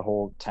of see the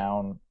whole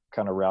town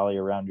kind of rally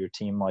around your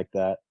team like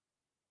that.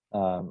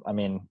 I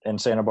mean, in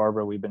Santa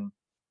Barbara, we've been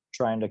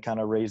trying to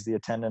kind of raise the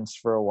attendance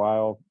for a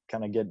while,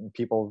 kind of getting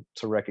people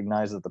to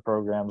recognize that the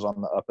program's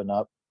on the up and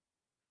up.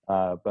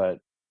 But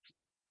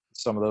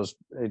some of those,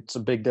 it's a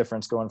big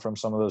difference going from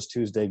some of those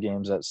Tuesday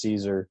games at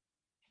Caesar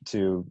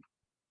to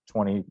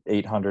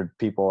 2,800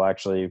 people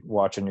actually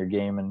watching your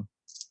game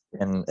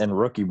in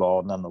rookie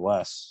ball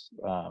nonetheless.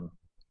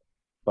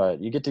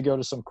 But you get to go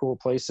to some cool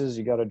places.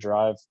 You got to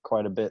drive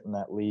quite a bit in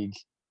that league,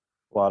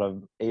 a lot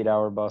of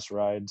 8-hour bus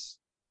rides.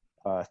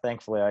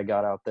 Thankfully, I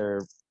got out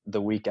there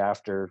the week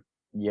after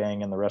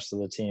Yang and the rest of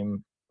the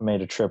team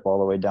made a trip all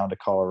the way down to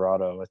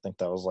Colorado. I think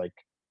that was like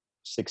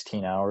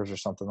 16 hours or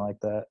something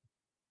like that.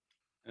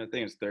 I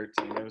think it's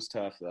 13. It was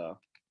tough, though.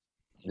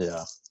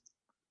 Yeah.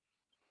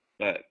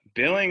 But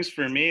Billings,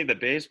 for me, the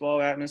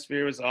baseball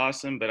atmosphere was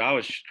awesome, but I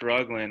was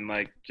struggling,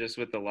 like, just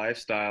with the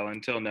lifestyle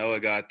until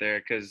Noah got there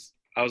because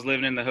I was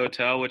living in the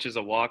hotel, which is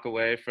a walk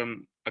away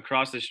from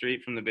across the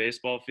street from the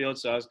baseball field,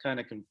 so I was kind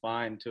of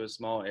confined to a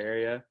small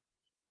area.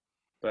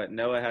 But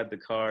Noah had the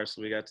car,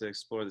 so we got to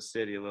explore the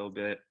city a little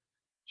bit,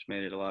 which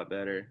made it a lot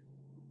better.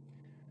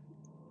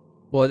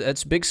 Well,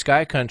 it's big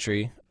sky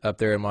country up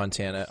there in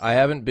Montana. I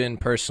haven't been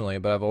personally,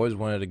 but I've always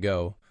wanted to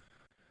go.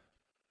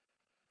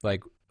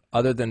 Like,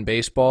 other than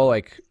baseball,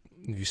 like,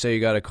 if you say you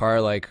got a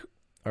car, like,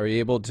 are you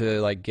able to,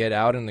 like, get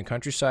out in the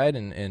countryside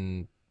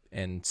and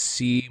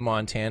see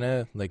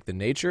Montana, like, the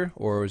nature,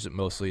 or is it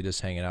mostly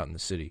just hanging out in the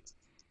city?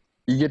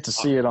 You get to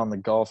see it on the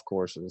golf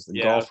courses.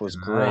 The golf was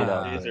great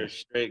out there. These are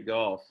straight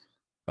golf.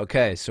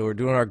 Okay, so we're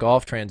doing our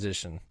golf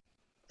transition.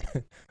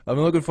 I'm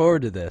looking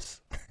forward to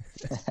this.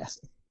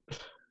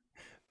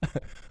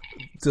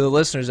 To the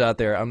listeners out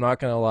there, I'm not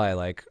going to lie.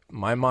 Like,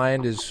 my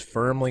mind is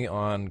firmly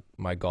on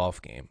my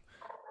golf game.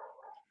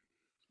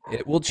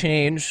 It will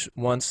change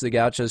once the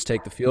Gauchos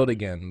take the field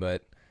again,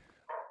 but,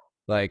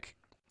 like,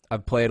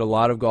 I've played a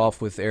lot of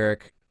golf with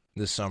Eric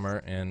this summer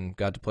and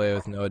got to play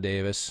with Noah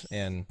Davis.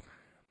 And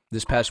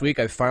this past week,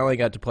 I finally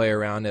got to play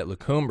around at La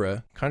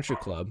Cumbra Country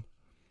Club.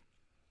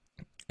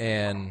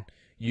 And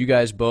you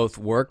guys both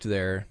worked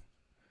there.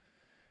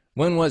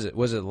 When was it?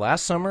 Was it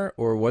last summer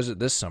or was it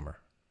this summer?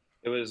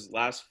 It was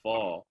last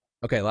fall.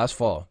 Okay, last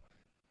fall.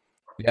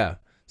 Yeah.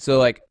 So,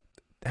 like,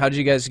 how did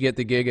you guys get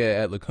the gig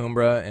at La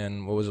Cumbra,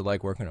 and what was it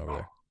like working over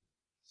there?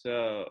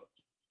 So,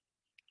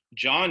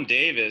 John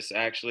Davis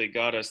actually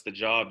got us the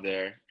job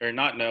there. Or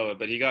not Noah,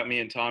 but he got me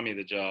and Tommy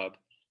the job,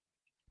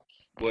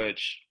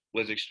 which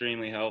was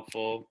extremely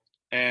helpful.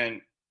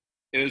 And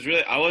it was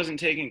really, I wasn't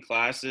taking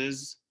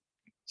classes,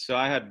 so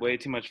I had way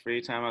too much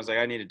free time. I was like,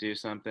 I need to do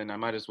something. I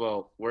might as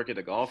well work at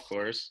a golf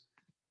course.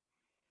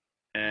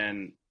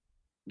 And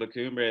La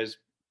Cumbra is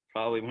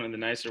probably one of the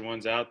nicer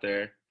ones out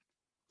there.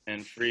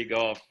 And free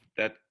golf,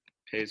 that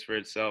pays for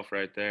itself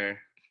right there.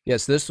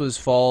 Yes, this was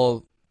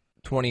fall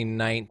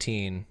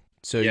 2019.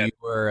 So yeah, you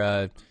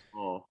were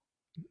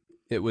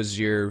it was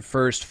your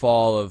first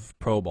fall of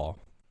pro ball,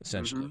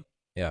 essentially. Mm-hmm.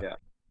 Yeah.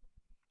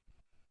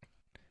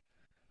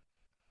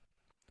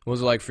 What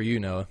was it like for you,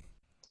 Noah?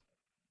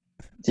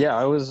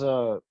 Yeah, it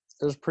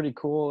was pretty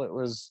cool. It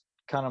was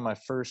kind of my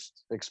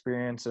first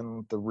experience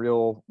in the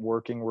real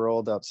working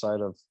world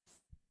outside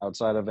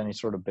of any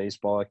sort of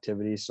baseball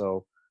activity.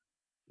 So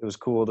it was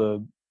cool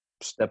to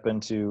step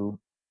into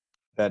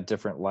that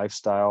different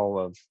lifestyle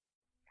of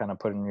kind of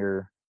putting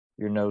your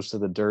nose to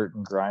the dirt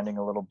and grinding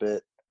a little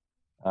bit,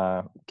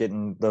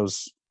 getting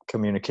those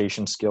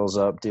communication skills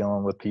up,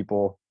 dealing with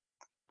people.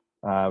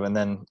 And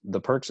then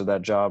the perks of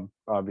that job,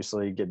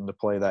 obviously getting to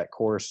play that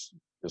course,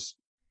 just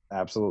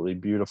absolutely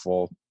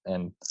beautiful.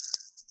 And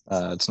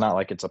it's not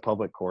like it's a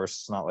public course.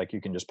 It's not like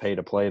you can just pay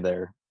to play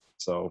there.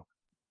 So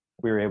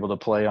we were able to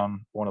play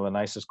on one of the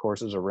nicest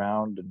courses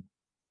around and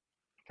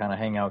kind of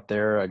hang out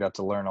there. I got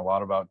to learn a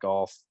lot about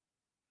golf.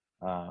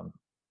 And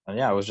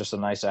yeah, it was just a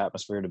nice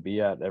atmosphere to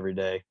be at every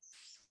day.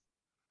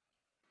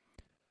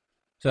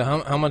 So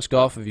how much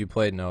golf have you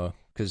played, Noah?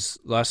 Because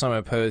last time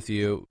I played with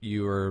you,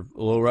 you were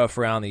a little rough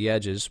around the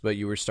edges, but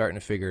you were starting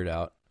to figure it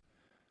out.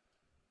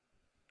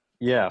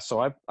 Yeah, so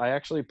I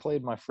actually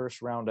played my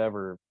first round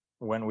ever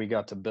when we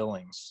got to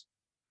Billings.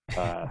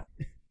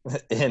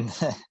 And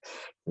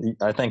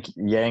I think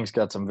Yang's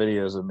got some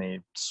videos of me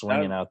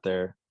swinging out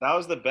there. That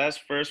was the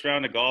best first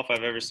round of golf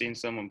I've ever seen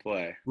someone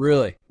play.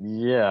 Really?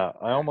 Yeah,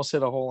 I almost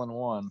hit a hole in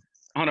one.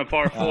 On a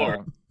par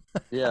 4.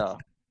 Yeah,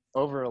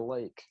 over a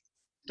lake.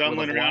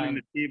 Stumbling around in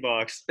the tee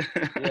box.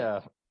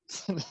 Yeah.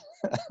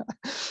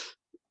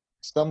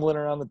 Stumbling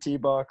around the tee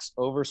box,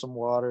 over some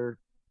water,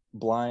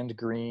 blind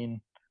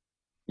green.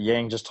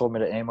 Yang just told me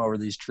to aim over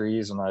these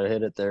trees, and I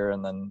hit it there,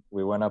 and then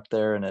we went up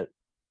there, and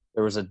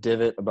there was a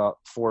divot about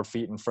 4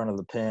 feet in front of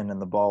the pin,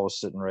 and the ball was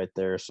sitting right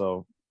there.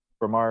 So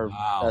from our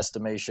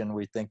estimation,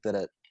 we think that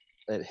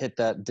it hit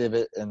that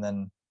divot and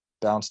then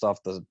bounced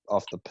off the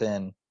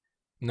pin.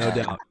 No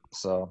doubt.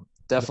 So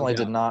definitely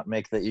did not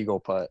make the eagle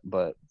putt,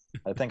 but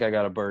I think I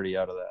got a birdie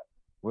out of that.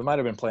 We might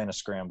have been playing a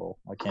scramble.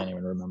 I can't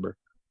even remember.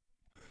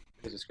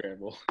 It was a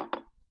scramble.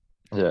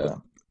 Yeah.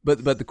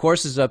 But the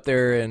courses up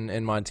there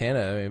in Montana,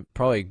 I mean,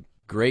 probably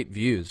great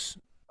views.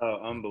 Oh,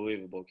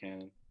 unbelievable,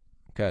 Cannon.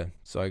 Okay,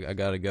 so I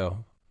got to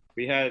go.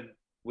 We had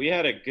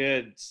a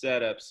good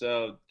setup.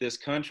 So this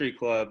country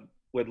club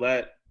would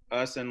let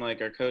us and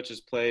like our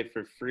coaches play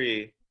for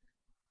free,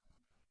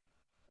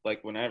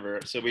 like whenever.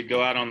 So we'd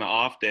go out on the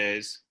off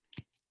days,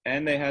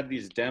 and they had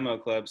these demo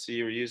clubs. So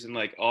you were using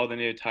like all the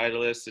new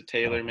Titleist, the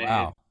TaylorMade.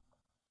 Wow.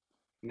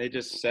 And they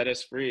just set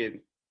us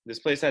free. This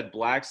place had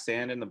black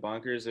sand in the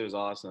bunkers. It was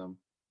awesome.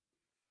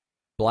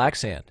 Black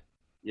sand.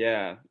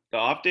 Yeah, the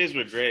off days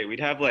were great. We'd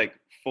have like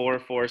 4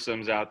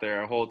 foursomes out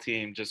there, our whole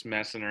team just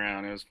messing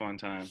around. It was a fun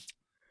time.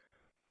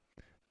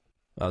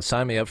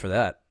 Sign me up for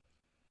that.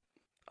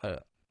 I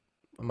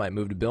might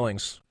move to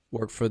Billings,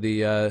 work for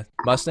the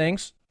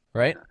Mustangs,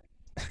 right?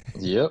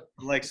 Yep.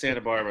 I like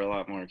Santa Barbara a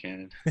lot more,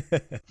 Cannon.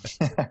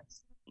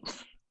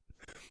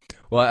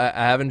 Well,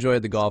 I have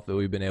enjoyed the golf that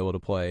we've been able to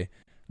play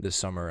this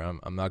summer.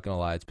 I'm not going to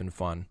lie. It's been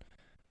fun.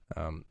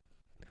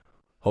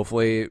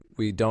 Hopefully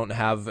we don't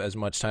have as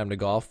much time to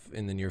golf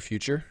in the near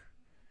future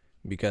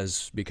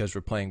because we're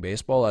playing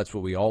baseball. That's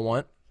what we all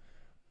want.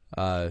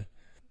 And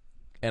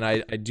I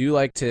do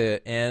like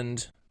to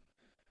end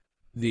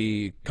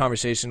the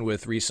conversation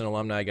with recent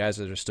alumni guys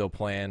that are still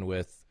playing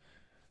with,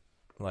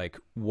 like,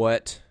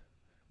 what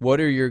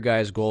are your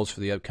guys' goals for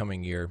the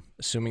upcoming year?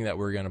 Assuming that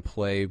we're going to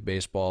play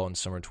baseball in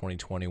summer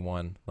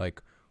 2021,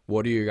 like,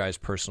 what are your guys'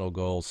 personal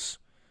goals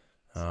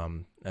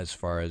as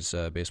far as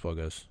baseball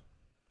goes?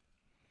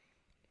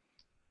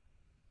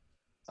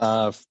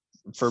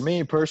 For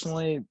me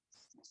personally,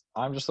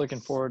 I'm just looking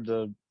forward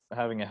to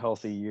having a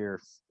healthy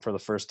year for the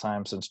first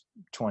time since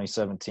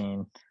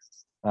 2017.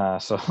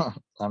 So,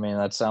 I mean,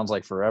 that sounds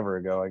like forever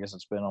ago. I guess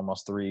it's been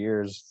almost 3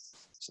 years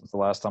since the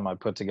last time I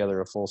put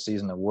together a full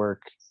season of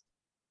work.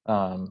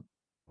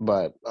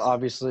 But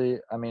obviously,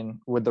 I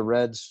mean, with the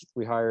Reds,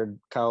 we hired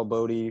Kyle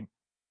Bodie,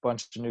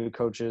 bunch of new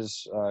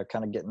coaches,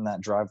 kind of getting that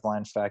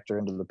driveline factor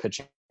into the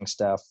pitching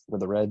staff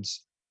with the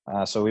Reds.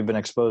 So we've been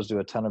exposed to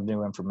a ton of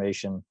new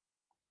information,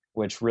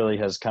 which really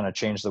has kind of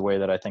changed the way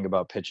that I think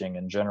about pitching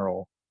in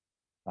general.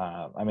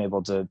 I'm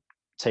able to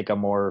take a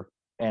more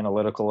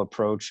analytical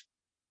approach,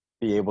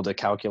 be able to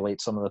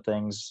calculate some of the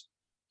things.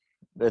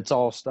 It's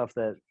all stuff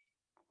that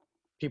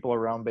people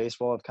around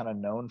baseball have kind of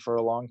known for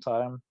a long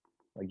time.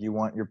 Like, you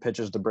want your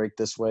pitches to break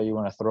this way, you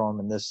want to throw them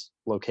in this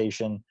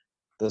location,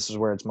 this is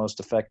where it's most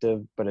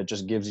effective, but it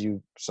just gives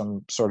you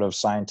some sort of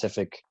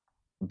scientific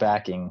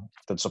backing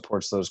that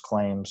supports those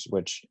claims,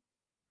 which,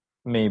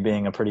 me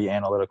being a pretty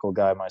analytical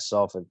guy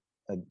myself,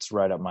 it's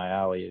right up my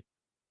alley.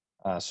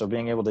 So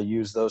being able to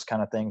use those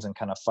kind of things and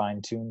kind of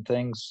fine tune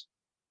things,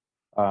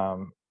 I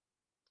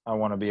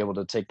want to be able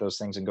to take those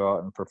things and go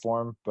out and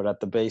perform. But at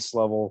the base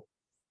level,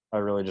 I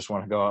really just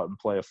want to go out and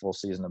play a full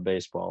season of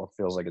baseball.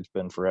 It feels like it's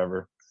been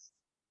forever.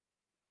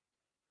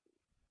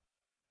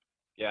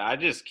 Yeah, I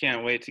just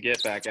can't wait to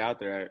get back out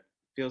there. It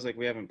feels like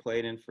we haven't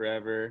played in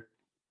forever.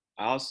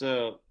 I've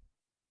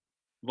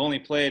only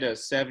played a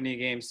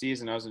 70-game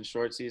season. I was in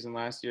short season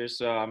last year,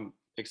 so I'm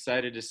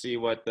excited to see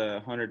what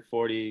the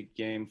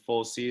 140-game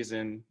full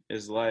season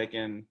is like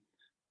and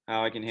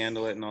how I can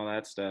handle it and all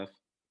that stuff.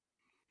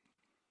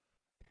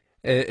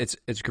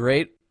 It's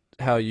great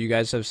how you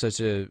guys have such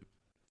a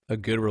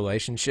good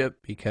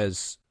relationship,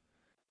 because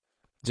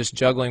just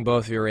juggling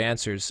both of your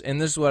answers, and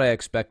this is what I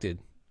expected,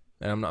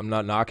 and I'm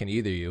not knocking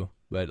either of you,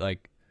 but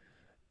like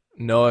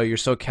Noah, you're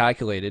so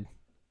calculated,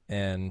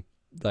 and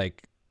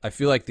like I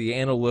feel like the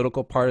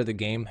analytical part of the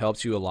game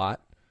helps you a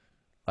lot.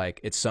 Like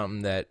it's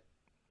something that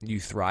you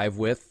thrive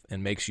with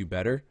and makes you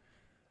better.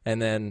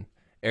 And then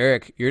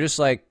Eric, you're just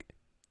like,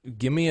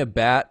 give me a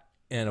bat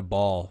and a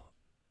ball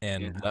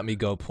and let me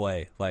go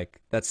play. Like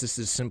that's just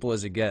as simple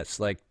as it gets.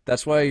 Like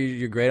that's why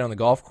you're great on the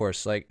golf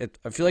course. Like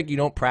I feel like you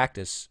don't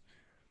practice.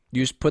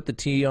 You just put the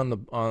tee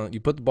you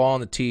put the ball on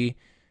the tee,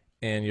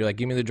 and you're like,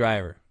 give me the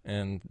driver,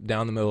 and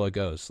down the middle it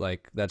goes.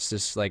 Like that's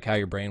just like how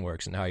your brain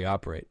works and how you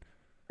operate.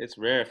 It's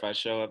rare if I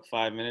show up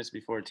 5 minutes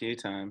before tee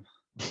time.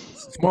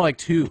 It's more like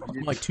 2.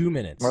 More like 2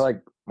 minutes.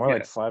 More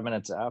like 5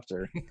 minutes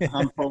after.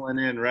 I'm pulling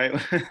in right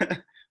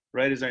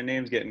right as our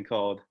name's getting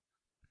called.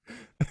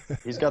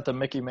 He's got the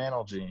Mickey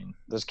Mantle gene.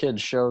 This kid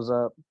shows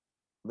up.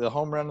 The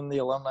home run in the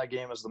alumni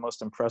game is the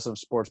most impressive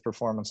sports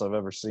performance I've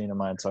ever seen in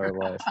my entire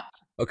life.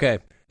 Okay,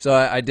 so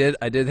I did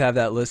have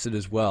that listed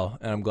as well,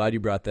 and I'm glad you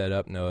brought that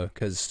up, Noah,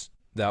 because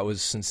that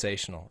was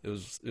sensational. It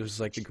was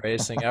like the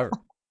greatest thing ever.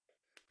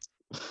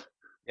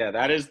 Yeah,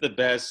 that is the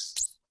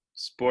best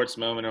sports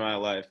moment of my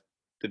life.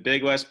 The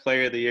Big West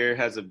Player of the Year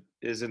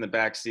is in the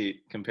back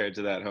seat compared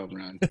to that home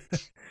run.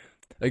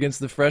 Against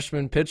the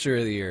freshman pitcher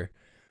of the year.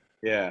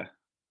 Yeah.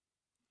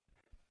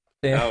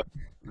 Yeah.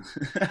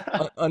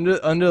 under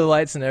the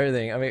lights and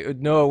everything. I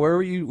mean, Noah, where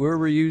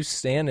were you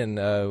standing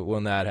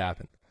when that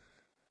happened?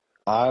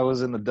 I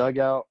was in the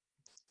dugout,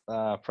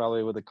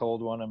 probably with a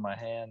cold one in my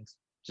hand,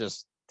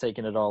 just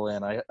taking it all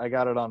in. I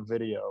got it on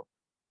video.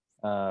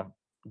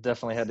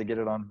 Definitely had to get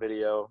it on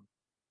video.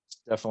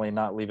 Definitely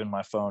not leaving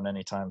my phone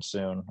anytime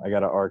soon. I got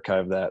to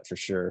archive that for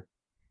sure.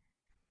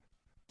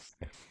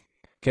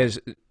 Because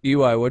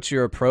EY, what's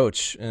your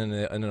approach in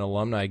an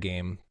alumni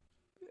game,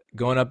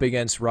 going up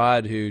against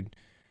Rod, who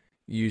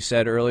you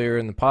said earlier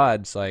in the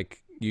pods,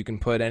 like you can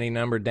put any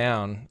number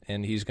down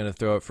and he's going to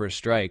throw it for a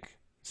strike.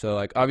 So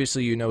like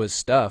obviously you know his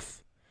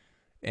stuff,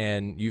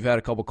 and you've had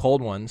a couple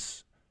cold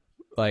ones.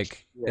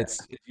 Like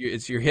it's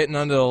you're hitting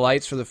under the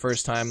lights for the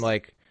first time.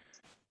 Like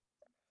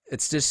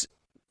it's just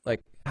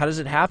like, how does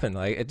it happen?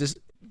 Like it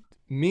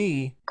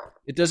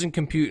doesn't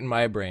compute in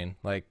my brain.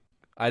 Like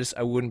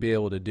I wouldn't be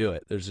able to do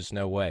it. There's just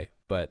no way.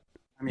 But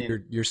I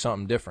mean, you're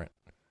something different.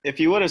 If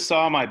you would have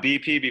saw my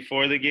BP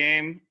before the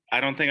game, I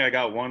don't think I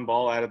got one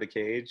ball out of the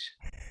cage.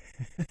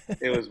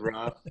 It was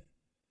rough.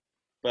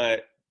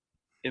 But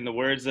in the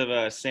words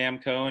of Sam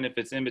Cohen, if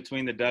it's in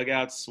between the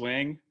dugouts,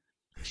 swing.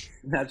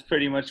 That's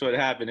pretty much what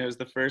happened. It was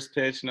the first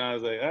pitch, and I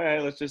was like, all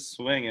right, let's just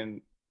swing.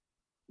 And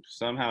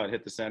somehow it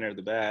hit the center of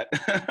the bat.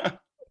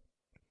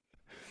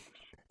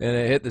 And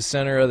it hit the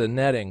center of the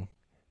netting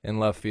in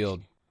left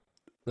field.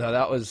 Now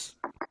I was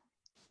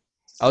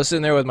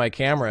sitting there with my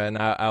camera, and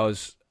I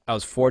was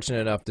fortunate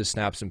enough to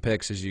snap some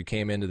pics as you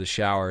came into the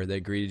shower. They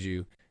greeted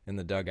you in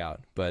the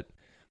dugout. But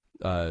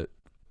a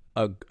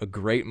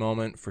great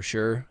moment for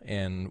sure,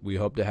 and we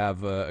hope to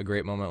have a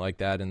great moment like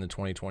that in the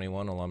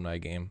 2021 alumni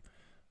game.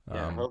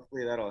 Yeah,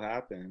 hopefully that'll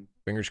happen.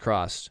 Fingers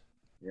crossed.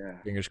 Yeah.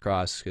 Fingers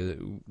crossed. 'Cause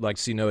I'd like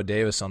to see Noah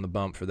Davis on the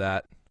bump for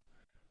that.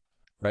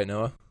 Right,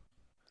 Noah?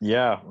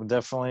 Yeah,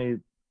 definitely.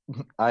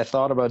 I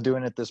thought about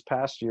doing it this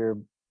past year.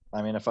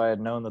 I mean, if I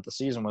had known that the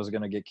season was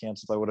going to get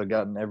canceled, I would have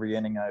gotten every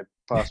inning I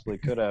possibly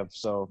could have.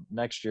 So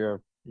next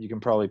year, you can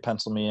probably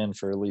pencil me in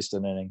for at least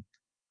an inning.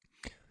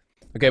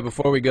 Okay,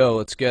 before we go,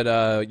 let's get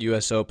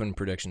U.S. Open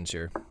predictions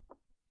here.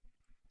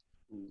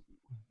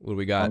 What do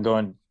we got?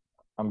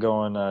 I'm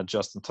going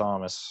Justin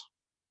Thomas.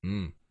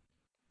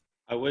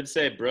 I would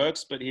say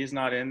Brooks, but he's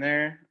not in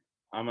there.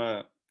 I'm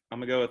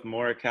gonna go with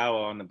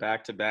Morikawa on the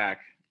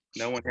back-to-back.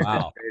 No one hit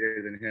that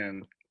greater than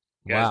him.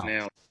 Guys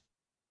nailed.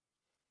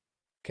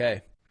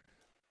 Okay,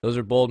 those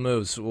are bold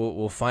moves.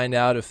 We'll find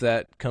out if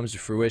that comes to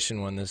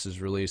fruition when this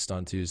is released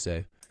on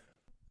Tuesday.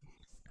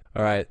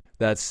 All right,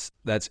 that's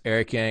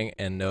Eric Yang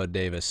and Noah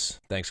Davis.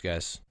 Thanks,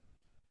 guys.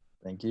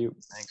 Thank you.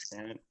 Thanks,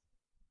 man.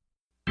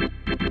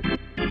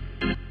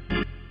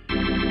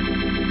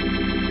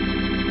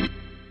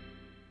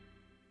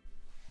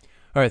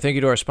 All right, thank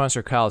you to our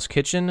sponsor, Kyle's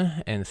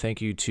Kitchen, and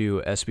thank you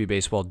to SB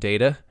Baseball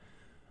Data,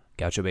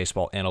 Gaucho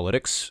Baseball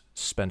Analytics,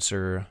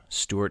 Spencer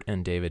Stewart,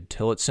 and David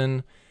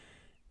Tillotson.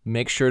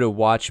 Make sure to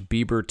watch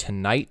Bieber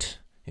tonight.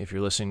 If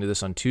you're listening to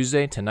this on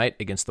Tuesday, tonight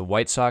against the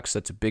White Sox.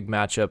 That's a big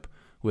matchup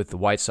with the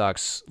White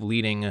Sox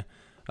leading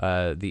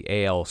the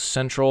AL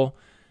Central,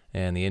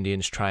 and the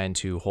Indians trying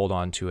to hold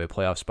on to a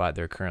playoff spot.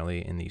 They're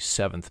currently in the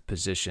 7th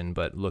position,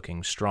 but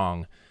looking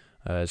strong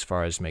as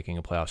far as making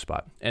a playoff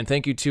spot. And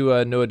thank you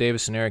to Noah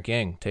Davis and Eric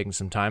Yang taking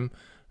some time.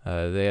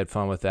 They had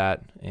fun with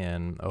that,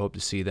 and I hope to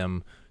see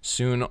them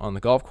soon on the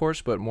golf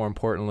course, but more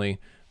importantly,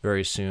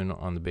 very soon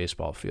on the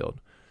baseball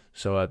field.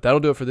 So that'll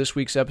do it for this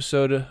week's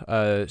episode.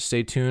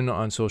 Stay tuned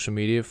on social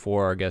media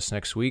for our guests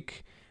next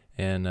week.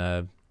 And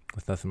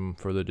with nothing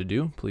further to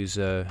do, please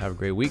have a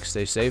great week,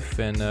 stay safe,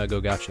 and go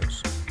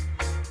Gauchos.